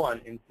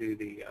 1 into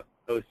the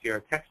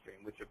OCR text string,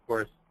 which of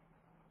course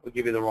will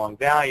give you the wrong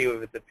value.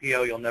 If it's a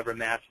PO, you'll never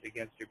match it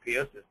against your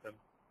PO system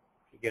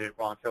if you get it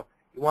wrong. So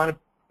you want to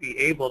be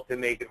able to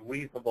make a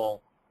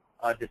reasonable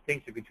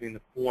distinction between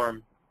the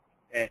form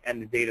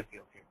and the data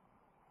field here.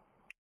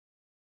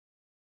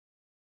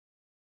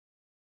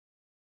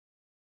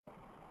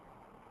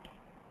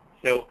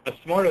 So a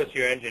smart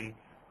OCR engine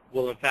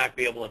will in fact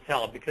be able to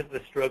tell, because of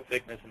the stroke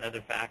thickness and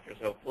other factors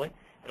hopefully,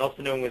 and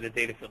also knowing where the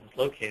data field is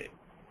located,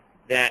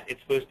 that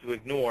it's supposed to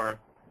ignore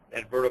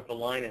that vertical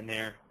line in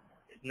there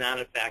is not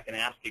in fact an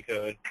ASCII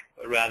code,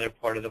 but rather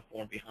part of the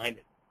form behind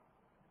it.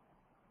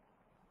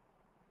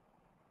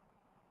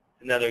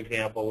 Another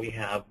example, we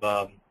have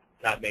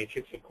dot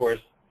matrix. Of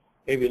course,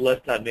 maybe less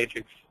dot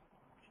matrix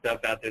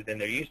stuff out there than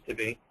there used to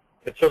be,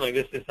 but certainly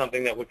this is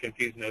something that would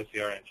confuse an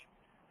OCR engine.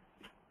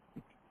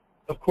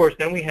 Of course,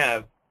 then we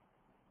have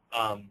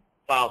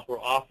files where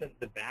often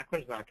the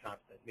background's not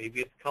constant.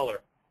 Maybe it's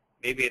color.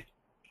 Maybe it's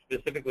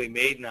specifically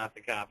made not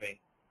to copy.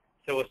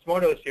 So a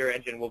smart OCR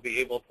engine will be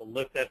able to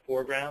lift that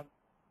foreground.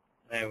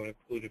 I would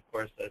include, of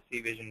course,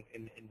 C-Vision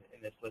in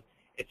this list.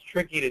 It's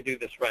tricky to do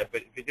this right,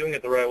 but if you're doing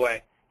it the right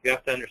way, you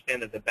have to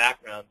understand that the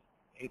background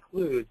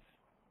includes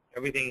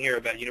everything here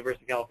about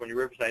University of California,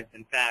 Riverside. It's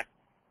in fact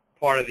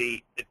part of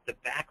it's the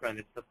background.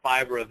 It's the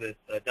fiber of this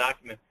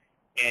document,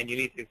 and you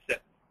need to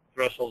set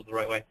thresholds the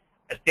right way.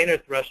 A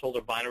standard threshold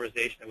or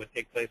binarization that would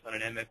take place on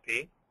an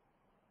MFP,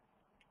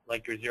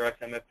 like your Xerox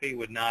MFP,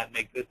 would not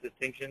make those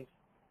distinctions.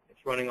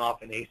 It's running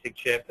off an ASIC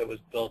chip that was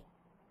built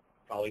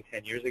probably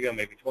 10 years ago,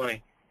 maybe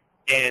 20,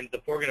 and the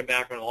foreground and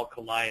background all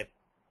collide.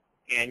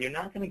 And you're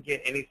not going to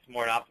get any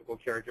smart optical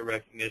character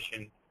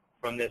recognition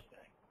from this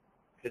thing,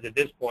 because at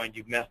this point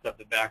you've messed up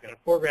the background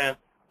and foreground,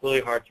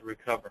 really hard to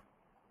recover.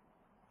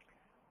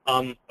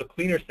 A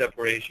cleaner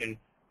separation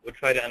would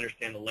try to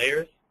understand the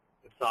layers,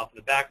 would soften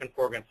the background,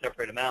 foreground,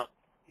 separate them out.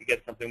 You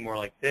get something more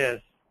like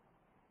this.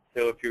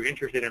 So if you're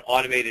interested in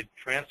automated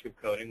transcript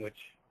coding, which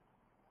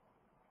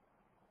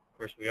of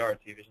course we are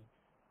at T-Vision,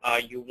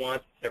 you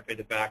want to separate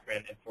the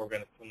background and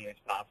foreground as cleanly as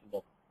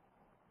possible.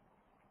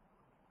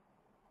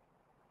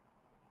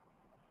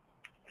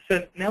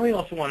 So now we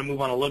also want to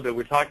move on a little bit.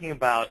 We're talking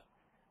about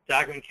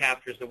document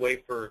capture as a way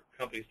for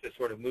companies to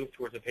sort of move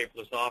towards a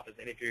paperless office.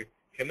 And if you're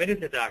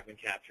committed to document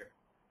capture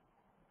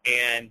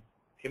and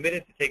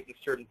committed to taking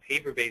certain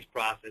paper-based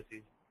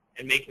processes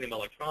and making them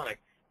electronic,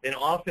 then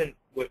often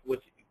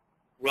what's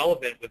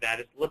relevant with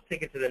that is, let's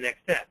take it to the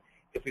next step.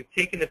 If we've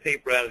taken the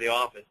paper out of the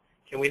office,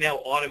 can we now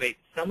automate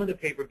some of the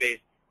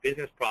paper-based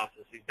business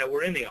processes that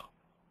were in the office.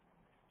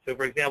 So,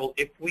 for example,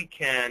 if we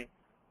can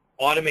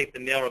automate the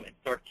mailroom and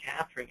start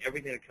capturing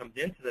everything that comes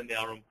into the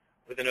mailroom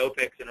with an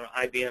OPEX and an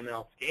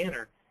IBML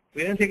scanner,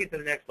 we then take it to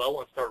the next level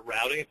and start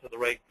routing it to the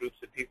right groups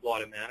of people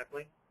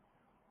automatically,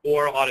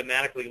 or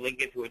automatically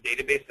link it to a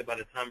database so by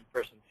the time a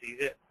person sees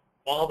it,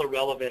 all the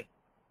relevant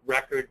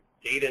record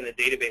data in the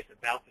database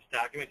about this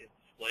document is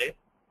displayed.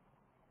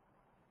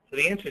 So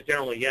the answer is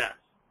generally yes.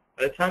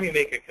 By the time you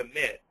make a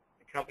commit,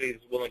 the company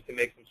is willing to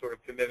make some sort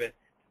of commitment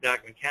to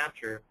document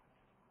capture,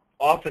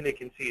 often they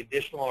can see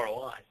additional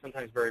ROI,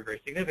 sometimes very,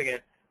 very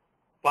significant,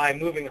 by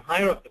moving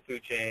higher up the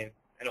food chain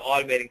and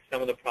automating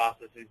some of the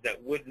processes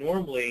that would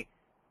normally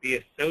be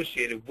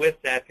associated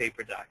with that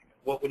paper document.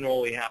 What would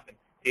normally happen?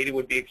 Data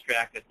would be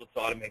extracted. Let's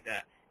automate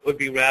that. It would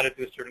be routed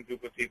to a certain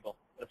group of people.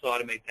 Let's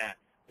automate that.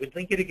 We'd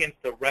link it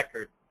against the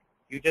record.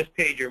 You just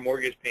paid your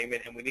mortgage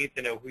payment, and we need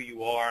to know who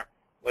you are,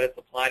 what it's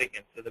applied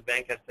against. So the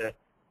bank has to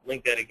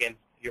link that against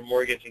your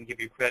mortgage and give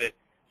you credit.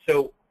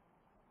 So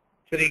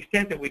to the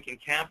extent that we can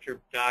capture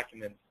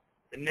documents,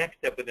 the next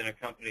step within a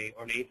company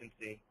or an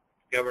agency,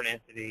 government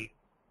entity,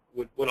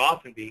 would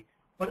often be,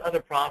 what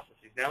other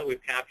processes, now that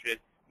we've captured it,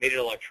 made it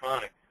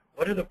electronic,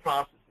 what are the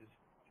processes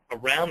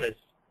around this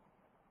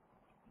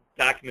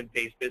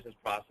document-based business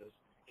process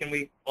can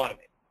we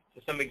automate?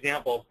 So some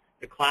examples,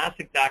 the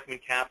classic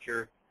document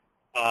capture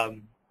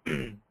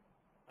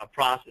a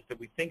process that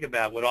we think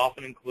about would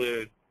often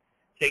include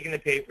taking the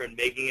paper and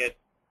making it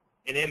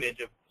an image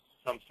of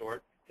some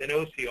sort, then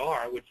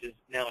OCR, which is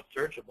now it's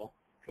searchable,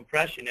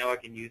 compression, now I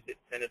can use it,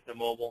 send it to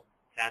mobile,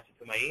 attach it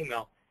to my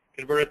email,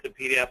 convert it to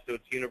PDF so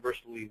it's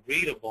universally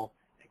readable,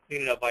 and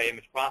clean it up by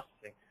image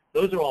processing.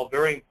 Those are all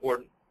very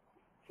important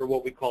for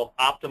what we call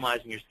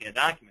optimizing your scanned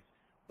documents.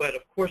 But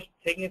of course,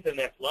 taking it to the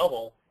next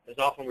level is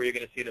often where you're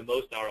going to see the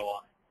most ROI,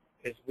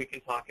 because we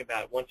can talk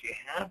about once you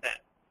have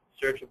that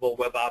searchable,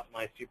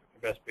 web-optimized, super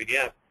compressed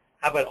PDF,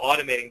 how about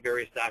automating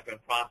various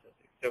document processing?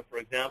 So, for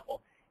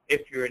example,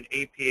 if you're an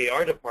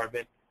APAR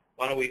department,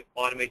 why don't we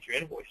automate your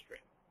invoice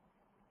stream?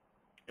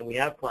 And we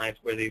have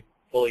clients where they've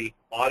fully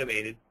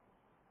automated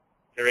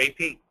their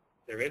AP,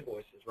 their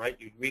invoices, right?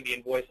 You read the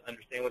invoice,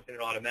 understand what's in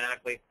it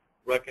automatically,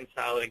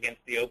 reconcile it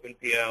against the open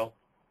PO,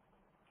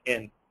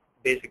 and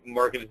basically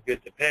mark it as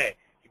good to pay.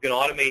 You can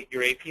automate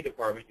your AP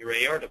department, your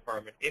AR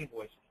department,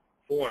 invoices,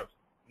 forms,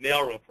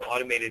 mailroom for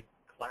automated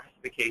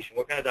classification.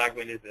 What kind of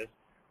document is this?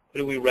 Who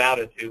do we route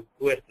it to?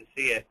 Who has to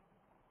see it?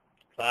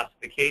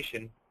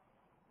 Classification,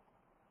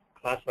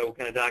 classify what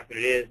kind of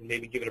document it is, and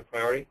maybe give it a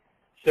priority.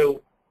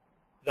 So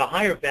the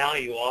higher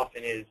value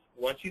often is,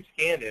 once you've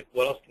scanned it,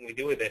 what else can we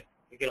do with it?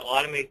 We can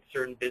automate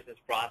certain business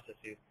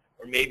processes,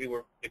 or maybe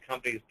the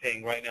company is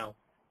paying right now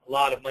a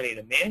lot of money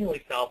to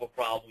manually solve a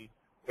problem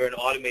where an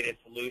automated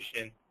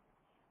solution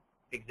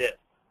exists.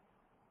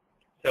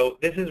 So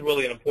this is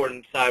really an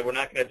important side. We're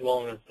not going to dwell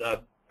on this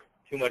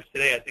too much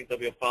today. I think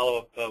there'll be a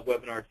follow-up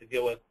webinar to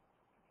deal with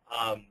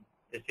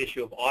this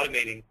issue of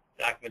automating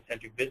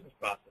document-centric business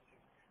processes.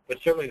 But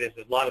certainly there's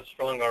a lot of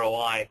strong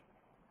ROI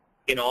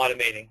in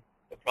automating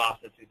the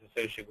processes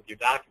associated with your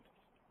documents.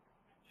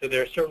 So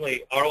there are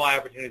certainly ROI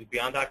opportunities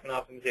beyond document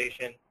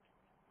optimization.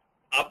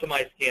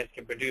 Optimized scans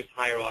can produce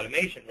higher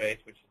automation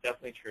rates, which is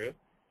definitely true,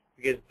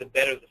 because the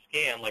better the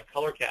scan, like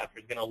color capture,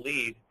 is going to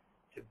lead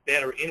to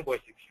better invoice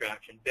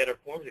extraction, better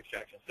forms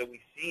extraction. So we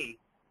see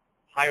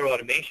higher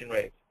automation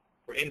rates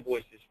for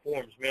invoices,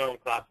 forms, mailroom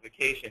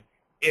classification,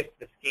 if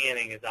the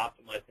scanning is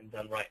optimized and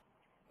done right.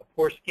 A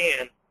poor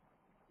scan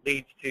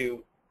leads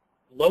to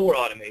lower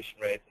automation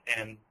rates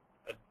and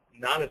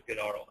not as good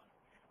ROI.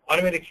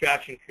 Automated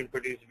extraction can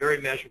produce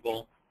very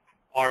measurable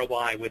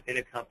ROI within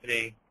a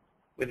company,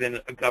 within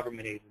a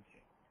government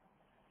agency.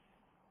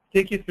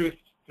 Take you through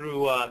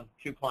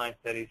two client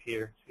studies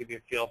here to give you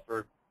a feel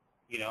for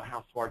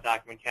how smart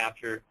document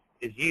capture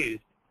is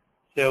used.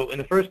 So in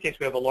the first case,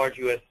 we have a large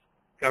U.S.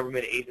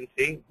 government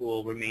agency who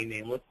will remain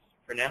nameless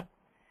for now,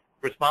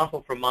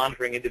 responsible for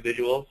monitoring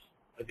individuals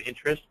of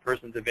interest,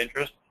 persons of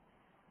interest,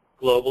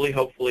 globally.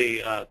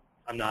 Hopefully,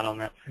 I'm not on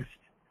that list.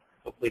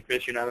 Hopefully,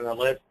 Chris, you're not on that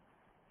list.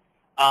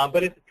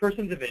 But it's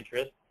persons of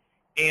interest,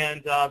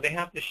 and they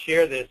have to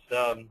share this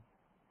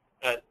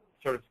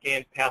sort of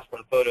scanned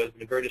passport photos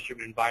in a very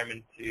distributed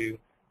environment to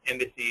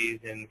embassies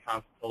and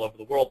consulates all over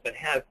the world, but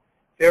have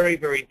very,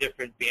 very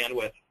different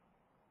bandwidth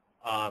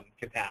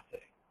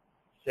capacity.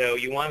 So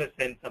you want to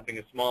send something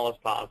as small as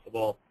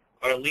possible,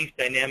 or at least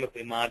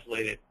dynamically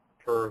modulate it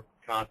per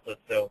consulate,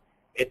 so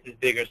it's as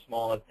big or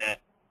small as that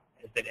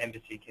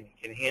embassy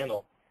can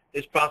handle.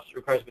 This process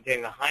requires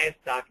maintaining the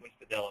highest document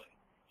fidelity.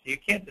 So you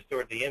can't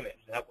distort the image.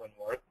 That wouldn't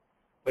work.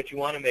 But you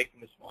want to make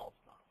them as small as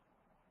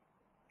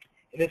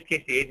possible. In this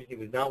case, the agency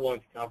was not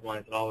willing to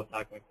compromise at all with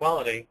document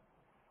quality,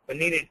 but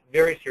needed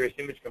very serious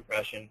image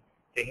compression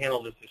to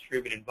handle this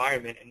distributed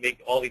environment and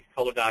make all these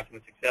color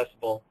documents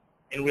accessible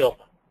in real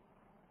time.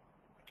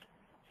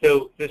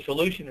 So the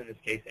solution in this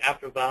case,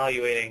 after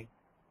evaluating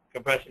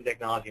compression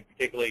technology,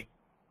 particularly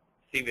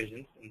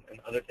CVisions and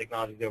other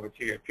technologies over a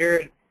 2-year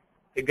period,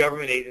 the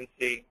government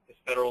agency, this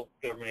federal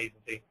government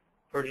agency,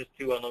 purchased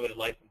 2 unlimited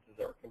licenses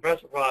or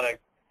compressor products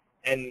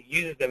and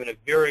uses them in a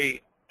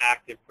very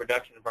active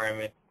production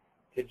environment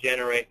to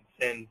generate and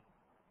send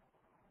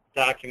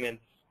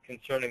documents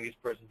concerning these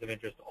persons of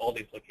interest to all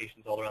these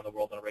locations all around the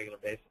world on a regular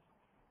basis.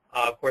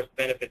 Of course,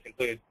 benefits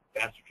include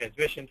faster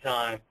transmission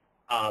time,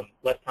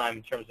 less time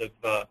in terms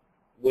of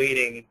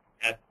waiting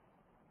at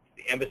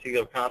the embassy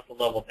or consul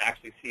level to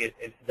actually see it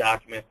as a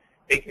document,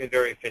 making it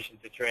very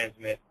efficient to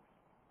transmit,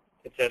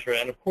 etc.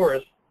 And of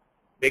course,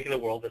 making the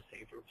world a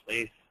safer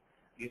place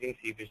using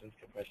C-Vision's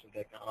compression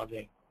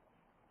technology.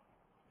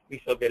 We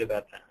feel good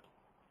about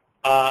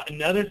that.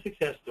 Another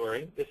success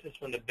story, this is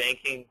from the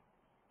banking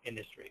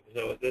industry.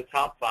 So the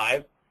top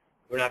 5,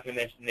 we're not going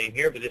to mention the name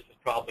here, but this is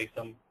probably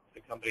the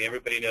company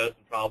everybody knows,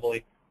 and probably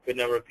a good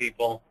number of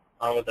people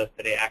on with us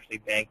today actually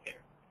bank there.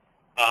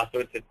 So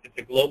it's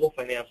a global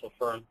financial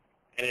firm,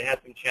 and it had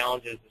some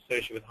challenges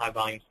associated with high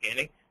volume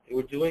scanning. They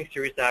were doing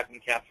serious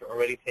document capture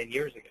already 10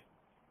 years ago,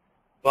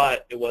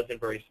 but it wasn't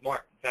very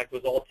smart. In fact, it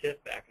was all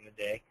TIFF back in the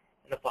day,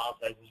 and the file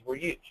sizes were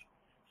huge.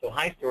 So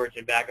high storage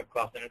and backup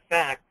costs, and in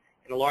fact,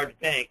 in a large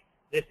bank,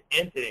 this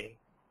entity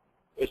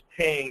was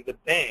paying the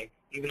bank,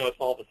 even though it's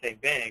all the same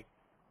bank,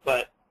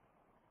 but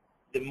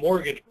the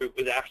mortgage group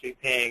was actually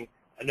paying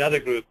another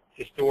group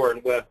to store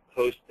and web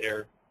host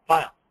their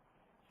files.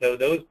 So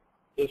those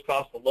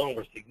costs alone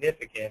were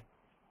significant,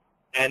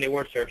 and they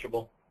weren't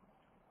searchable,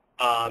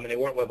 and they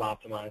weren't web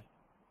optimized,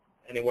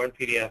 and they weren't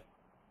PDF.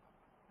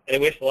 And they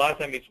wasted a lot of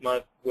time each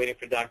month waiting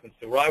for documents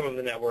to arrive over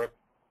the network.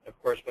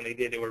 Of course, when they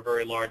did, they were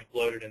very large,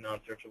 bloated, and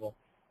non-searchable.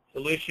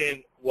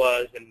 Solution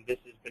was, and this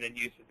has been in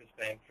use at this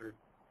bank for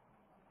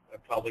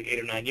probably 8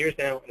 or 9 years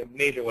now in a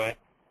major way,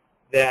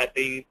 that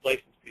they use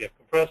licensed PDF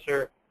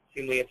compressor,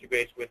 seamlessly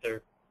integrates with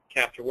their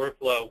capture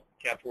workflow.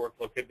 Capture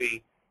workflow could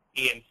be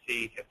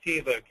EMC,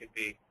 Captiva, it could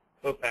be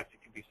Copax,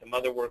 it could be some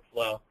other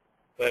workflow,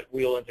 but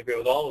we'll integrate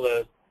with all of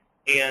those.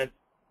 And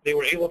they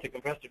were able to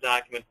compress their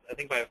documents, I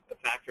think, by a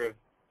factor of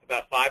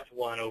about 5 to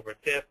 1 over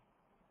TIFF.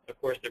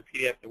 Of course, they're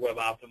PDF, they're web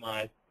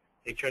optimized.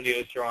 They turn the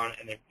OCR on,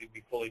 and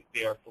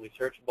they are fully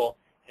searchable.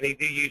 And they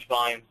do huge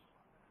volumes.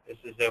 This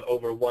is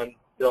over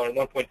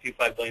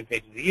 1.25 billion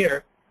pages a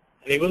year.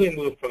 And they really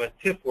moved from a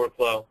TIFF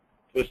workflow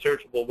to a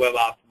searchable web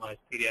optimized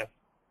PDF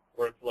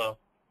workflow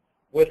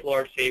with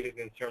large savings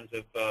in terms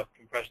of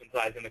compression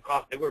size and the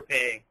cost they were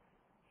paying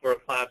for a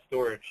cloud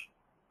storage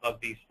of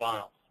these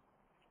files.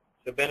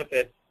 So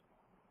benefits: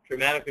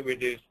 dramatically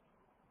reduced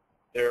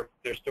their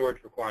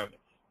storage requirements,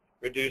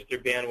 reduced their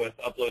bandwidth,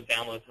 upload,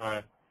 download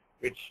time,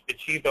 which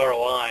achieved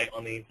ROI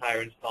on the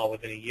entire install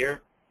within a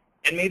year,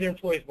 and made their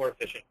employees more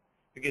efficient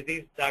because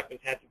these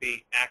documents had to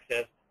be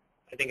accessed,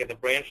 I think, at the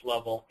branch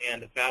level,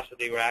 and the faster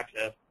they were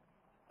accessed,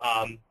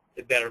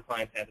 the better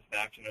client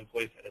satisfaction and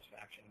employee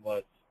satisfaction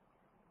was.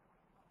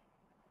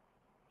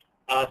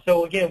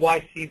 So again,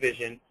 why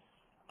C-Vision?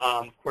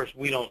 Of course,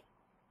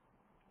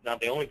 not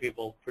the only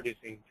people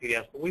producing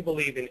PDFs, but we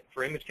believe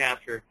for image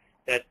capture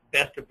that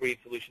best-of-breed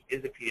solution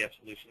is a PDF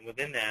solution.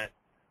 Within that,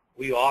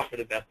 we offer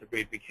the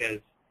best-of-breed because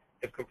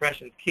if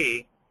compression is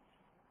key,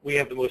 we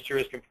have the most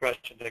serious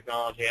compression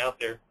technology out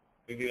there.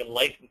 We've even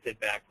licensed it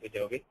back to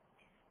Adobe.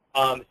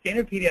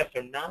 Standard PDFs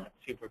are not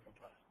super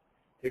compressed.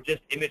 They're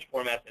just image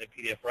formats in a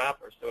PDF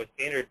wrapper. So a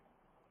standard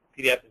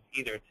PDF is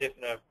either a TIFF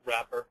in a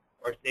wrapper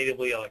or it's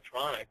natively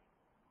electronic,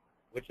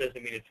 which doesn't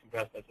mean it's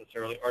compressed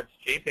necessarily, or it's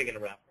JPEG in a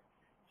wrapper.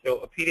 So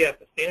a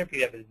standard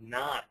PDF is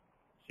not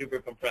super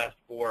compressed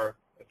for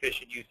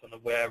efficient use on the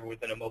web or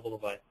within a mobile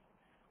device.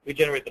 We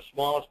generate the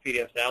smallest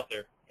PDFs out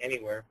there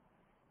anywhere,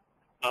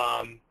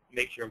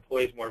 makes your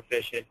employees more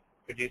efficient,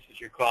 reduces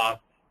your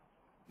costs,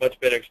 much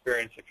better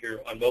experience if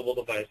you're on mobile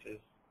devices.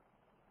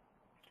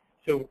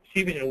 So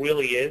C-Vision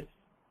really is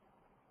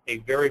a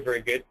very,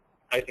 very good,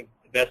 I think,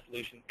 the best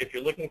solution. If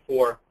you're looking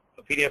for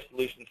a PDF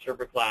solution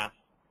server class,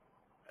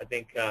 I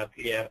think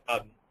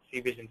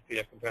C-Vision's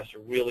PDF compressor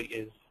really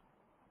is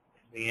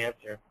the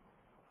answer.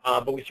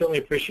 But we certainly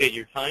appreciate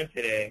your time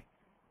today,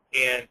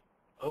 and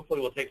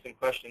hopefully we'll take some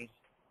questions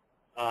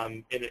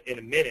in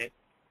a minute.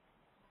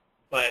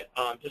 But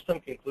just some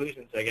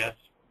conclusions, I guess,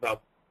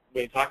 about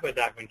when you talk about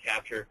document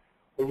capture.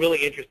 We're really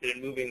interested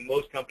in moving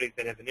most companies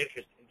that have an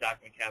interest in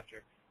document capture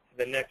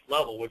to the next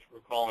level, which we're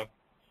calling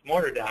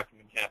smarter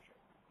document capture,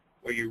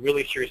 where you're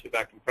really serious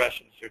about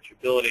compression,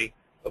 searchability,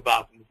 web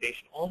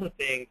optimization, all the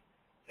things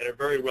that are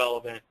very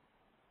relevant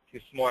to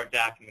smart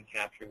document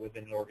capture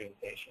within an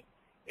organization.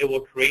 It will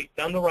create,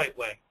 done the right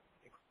way,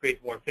 it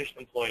creates more efficient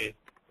employees,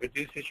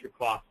 reduces your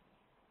costs,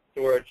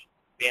 storage,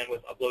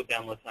 bandwidth, upload,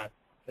 download time,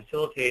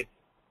 facilitates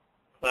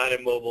cloud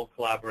and mobile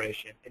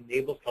collaboration,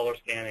 enables color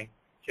scanning,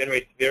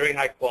 generates very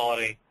high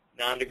quality,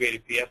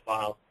 non-degraded PDF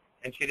files,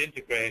 and should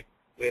integrate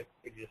with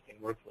existing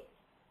workflows.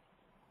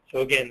 So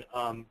again,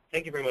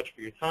 thank you very much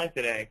for your time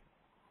today.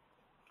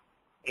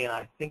 And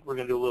I think we're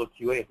going to do a little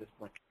QA at this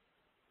point.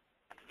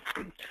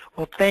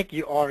 Well, thank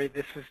you, Ari.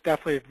 This was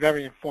definitely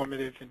very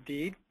informative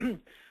indeed.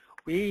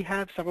 We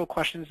have several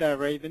questions that have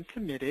already been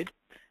submitted,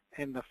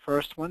 and the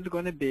first one's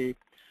going to be,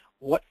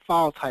 what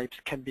file types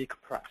can be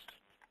compressed?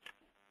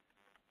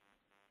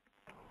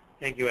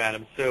 Thank you,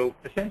 Adam. So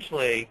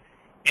essentially,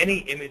 any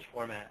image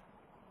format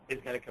is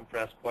going to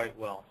compress quite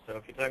well. So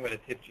if you're talking about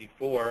a TIFF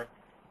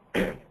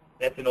G4,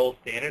 that's an old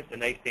standard. It's a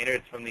nice standard.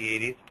 It's from the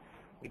 80s.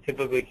 We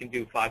typically can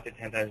do 5 to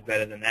 10 times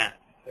better than that.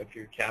 So if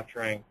you're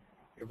capturing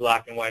your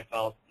black and white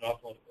files,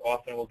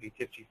 often will be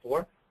TIFF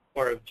G4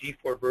 or a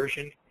G4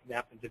 version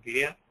mapped into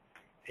PDF,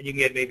 and you can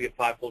get maybe a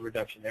 5-fold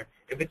reduction there.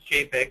 If it's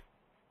JPEG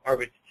or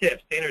if it's TIFF,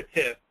 standard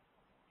TIFF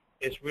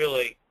is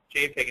really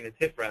JPEG in the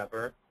TIFF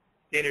wrapper.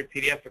 Standard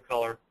PDF for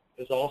color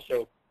is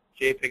also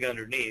JPEG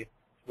underneath,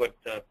 what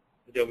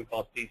Adobe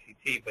calls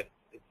DCT, but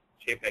it's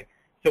JPEG.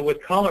 So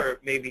with color,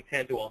 maybe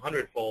 10 to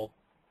 100-fold.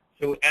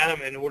 So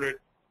Adam, in order,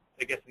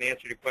 I guess an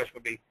answer to your question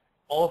would be,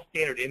 all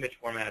standard image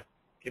formats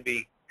can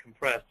be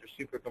compressed or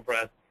super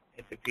compressed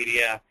into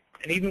PDF.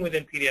 And even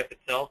within PDF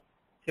itself,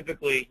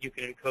 typically you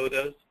can encode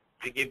those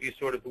to give you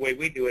sort of, the way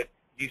we do it,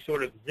 you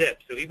sort of zip.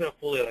 So even a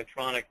fully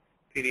electronic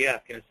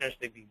PDF can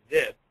essentially be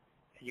zipped,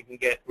 and you can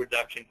get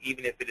reduction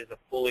even if it is a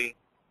fully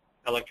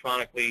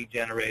electronically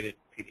generated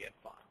PDF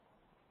file.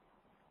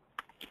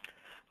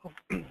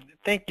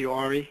 Thank you,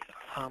 Ari.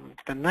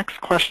 The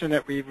next question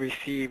that we've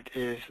received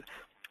is,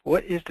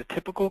 what is the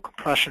typical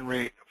compression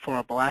rate for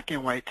a black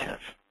and white TIFF?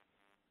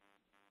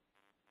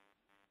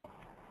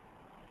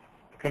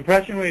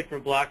 Compression rate for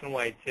black and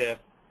white TIFF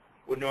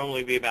would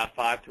normally be about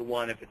 5 to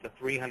 1 if it's a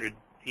 300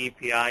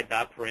 dpi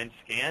dot per inch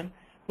scan,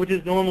 which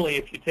is normally,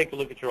 if you take a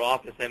look at your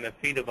office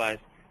MFP device,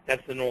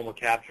 that's the normal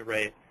capture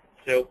rate.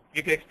 So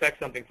you can expect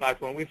something 5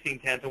 to 1. We've seen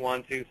 10 to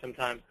 1 too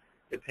sometimes,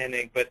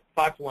 depending, but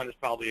 5 to 1 is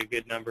probably a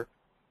good number.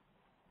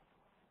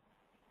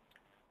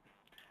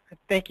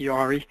 Thank you,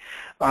 Ari.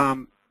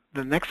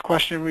 The next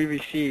question we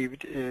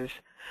received is,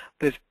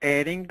 does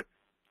adding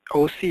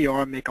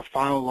OCR make a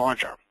file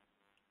larger?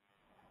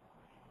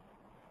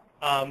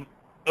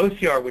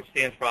 OCR, which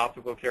stands for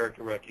optical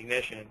character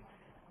recognition,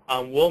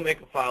 will make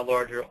a file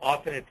larger.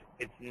 Often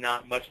it's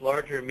not much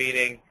larger,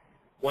 meaning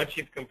once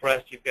you've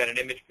compressed, you've got an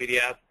image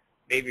PDF,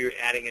 maybe you're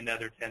adding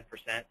another 10%.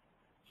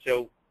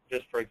 So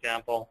just for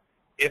example,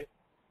 if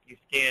you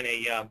scan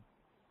a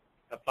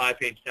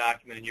 5-page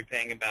document and you're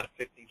paying about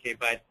 15K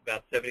bytes,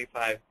 about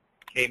 75K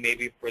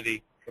maybe for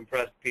the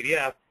compressed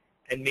PDF,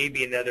 and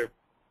maybe another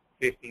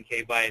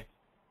 15K bytes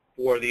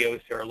for the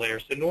OCR layer.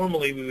 So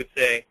normally we would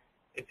say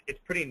it's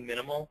pretty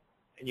minimal,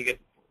 and you get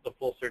the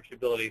full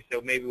searchability. So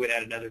maybe we'd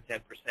add another 10%.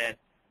 So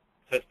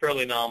it's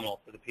fairly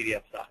nominal for the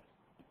PDF size.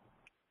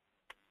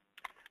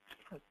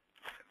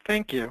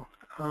 Thank you.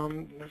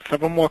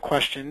 Several more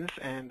questions,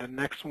 and the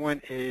next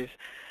one is,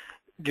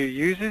 do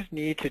users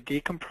need to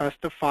decompress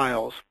the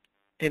files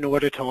in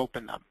order to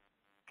open them?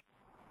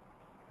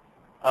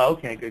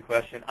 Okay, good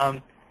question.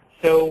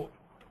 So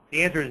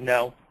the answer is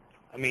no.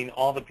 I mean,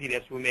 all the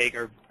PDFs we make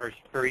are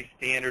very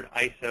standard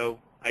ISO.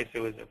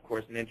 ISO is, of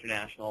course, an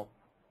international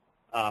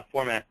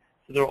format.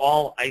 So they're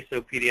all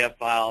ISO PDF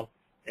files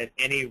that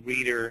any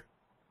reader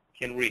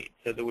can read.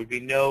 So there would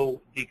be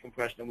no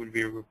decompression that would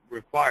be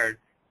required.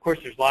 Of course,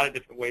 there's a lot of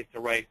different ways to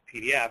write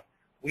PDF.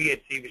 We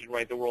at CVision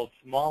write the world's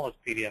smallest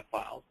PDF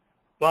files.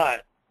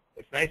 But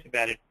what's nice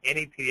about it,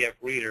 any PDF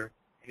reader,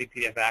 any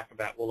PDF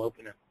Acrobat will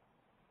open it.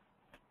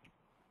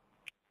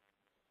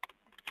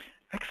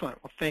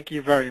 Excellent. Well, thank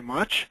you very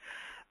much.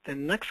 The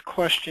next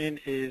question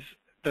is,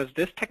 does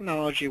this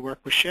technology work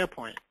with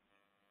SharePoint?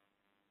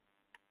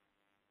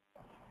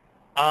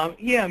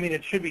 Yeah, I mean,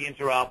 it should be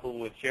interoperable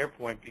with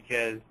SharePoint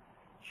because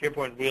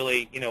SharePoint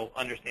really,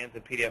 understands the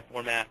PDF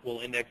format,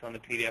 will index on the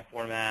PDF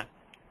format.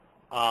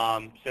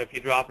 So if you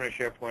drop in a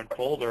SharePoint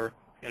folder,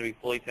 it's going to be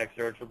fully text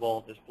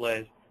searchable,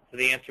 displays. So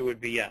the answer would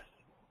be yes.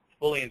 It's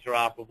fully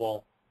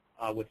interoperable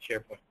with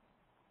SharePoint.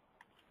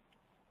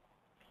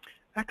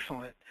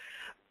 Excellent.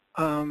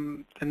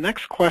 The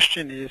next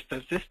question is,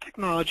 does this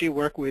technology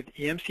work with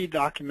EMC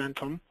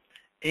Documentum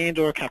and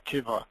or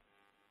Captiva?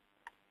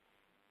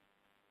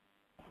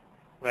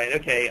 Right,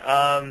 okay.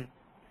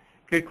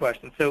 Good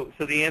question. So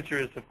the answer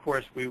is, of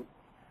course, we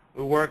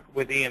work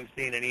with EMC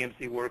and an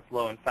EMC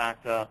workflow. In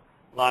fact, a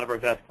lot of our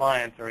best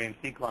clients are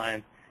EMC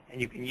clients,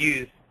 and you can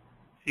use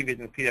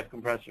CVision's PDF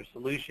compressor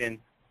solution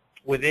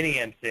within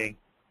EMC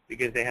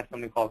because they have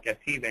something called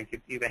Captiva, and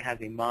Captiva has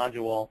a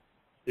module,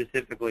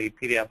 specifically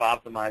PDF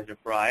Optimizer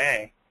for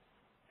IA.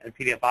 And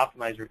PDF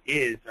Optimizer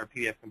is our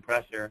PDF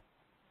compressor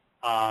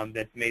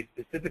that's made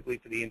specifically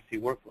for the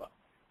EMC workflow.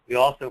 We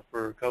also,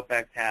 for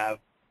Kofax, have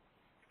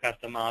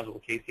custom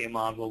module, KCM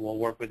module, will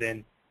work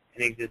within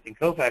an existing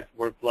Kofax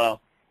workflow.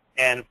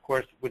 And of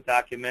course, with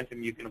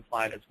Documentum, you can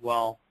apply it as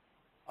well.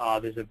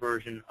 There's a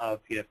version of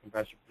PDF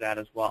compressor for that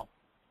as well.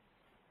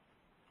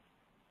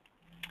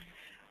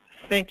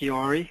 Thank you,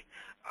 Ari.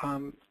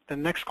 The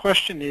next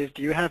question is,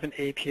 do you have an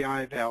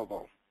API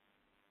available?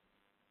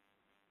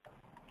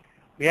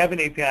 We have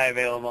an API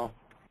available,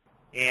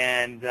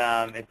 and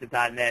it's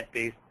a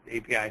 .NET-based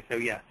API. So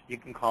yes, you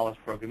can call us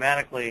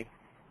programmatically,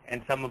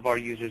 and some of our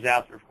users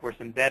out there, of course,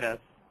 embed us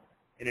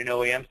in an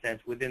OEM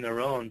sense within their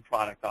own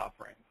product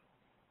offerings.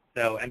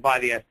 So, and by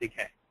the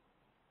SDK.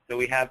 So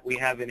we have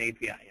an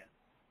API, yes.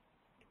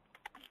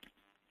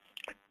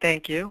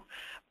 Thank you.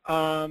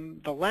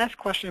 The last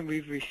question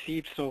we've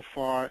received so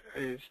far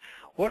is,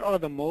 what are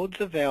the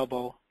modes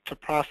available to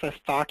process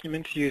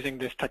documents using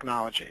this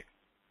technology?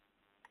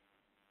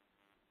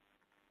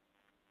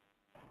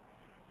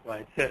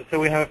 Right. So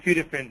we have a few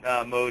different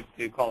modes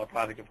to call a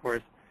product, of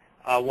course.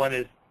 One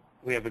is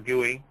we have a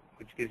GUI,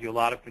 which gives you a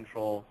lot of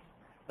controls,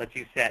 lets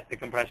you set the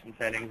compression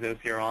settings,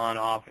 OCR on,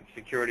 off, and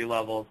security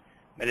levels,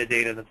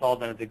 metadata. That's all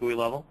done at the GUI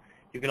level.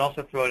 You can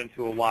also throw it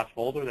into a watch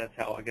folder. That's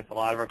how I guess a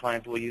lot of our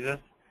clients will use this.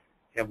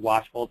 You have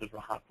watch folders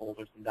where hot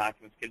folders and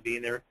documents can be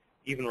in there,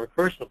 even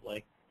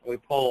recursively. And we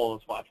pull all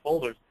those watch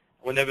folders.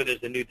 Whenever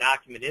there's a new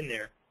document in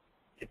there,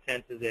 it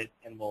senses it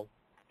and will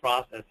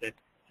process it.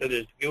 So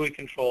there's GUI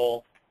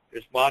control,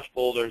 there's watch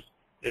folders,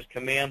 there's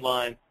command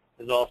line,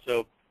 there's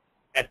also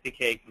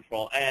SDK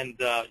control, and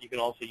you can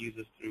also use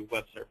this through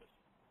web service.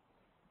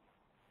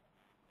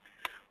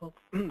 Well,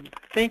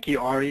 thank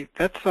you, Ari.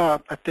 That's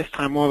at this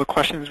time all the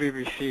questions we've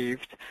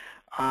received.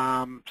 So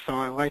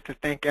I'd like to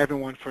thank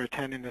everyone for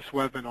attending this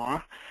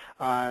webinar.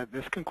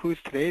 This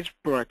concludes today's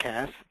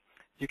broadcast.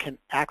 You can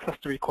access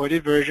the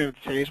recorded version of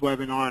today's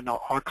webinar in the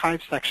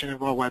archive section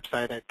of our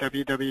website at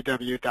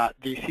www.dclab.com.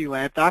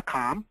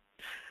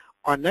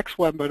 Our next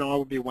webinar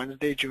will be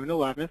Wednesday, June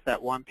 11th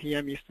at 1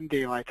 p.m. Eastern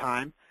Daylight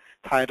Time,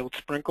 titled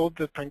Sprinkle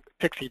the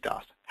Pixie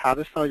Dust, How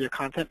to Sell Your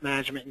Content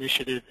Management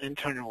Initiative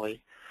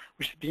Internally,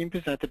 which is being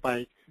presented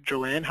by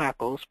Joanne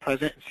Hackles,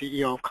 President and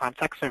CEO of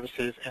Contact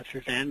Services, and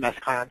Suzanne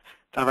Mescon,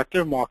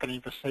 Director of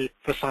Marketing for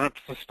Sonic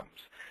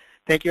Systems.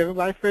 Thank you,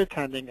 everybody, for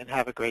attending, and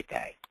have a great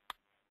day.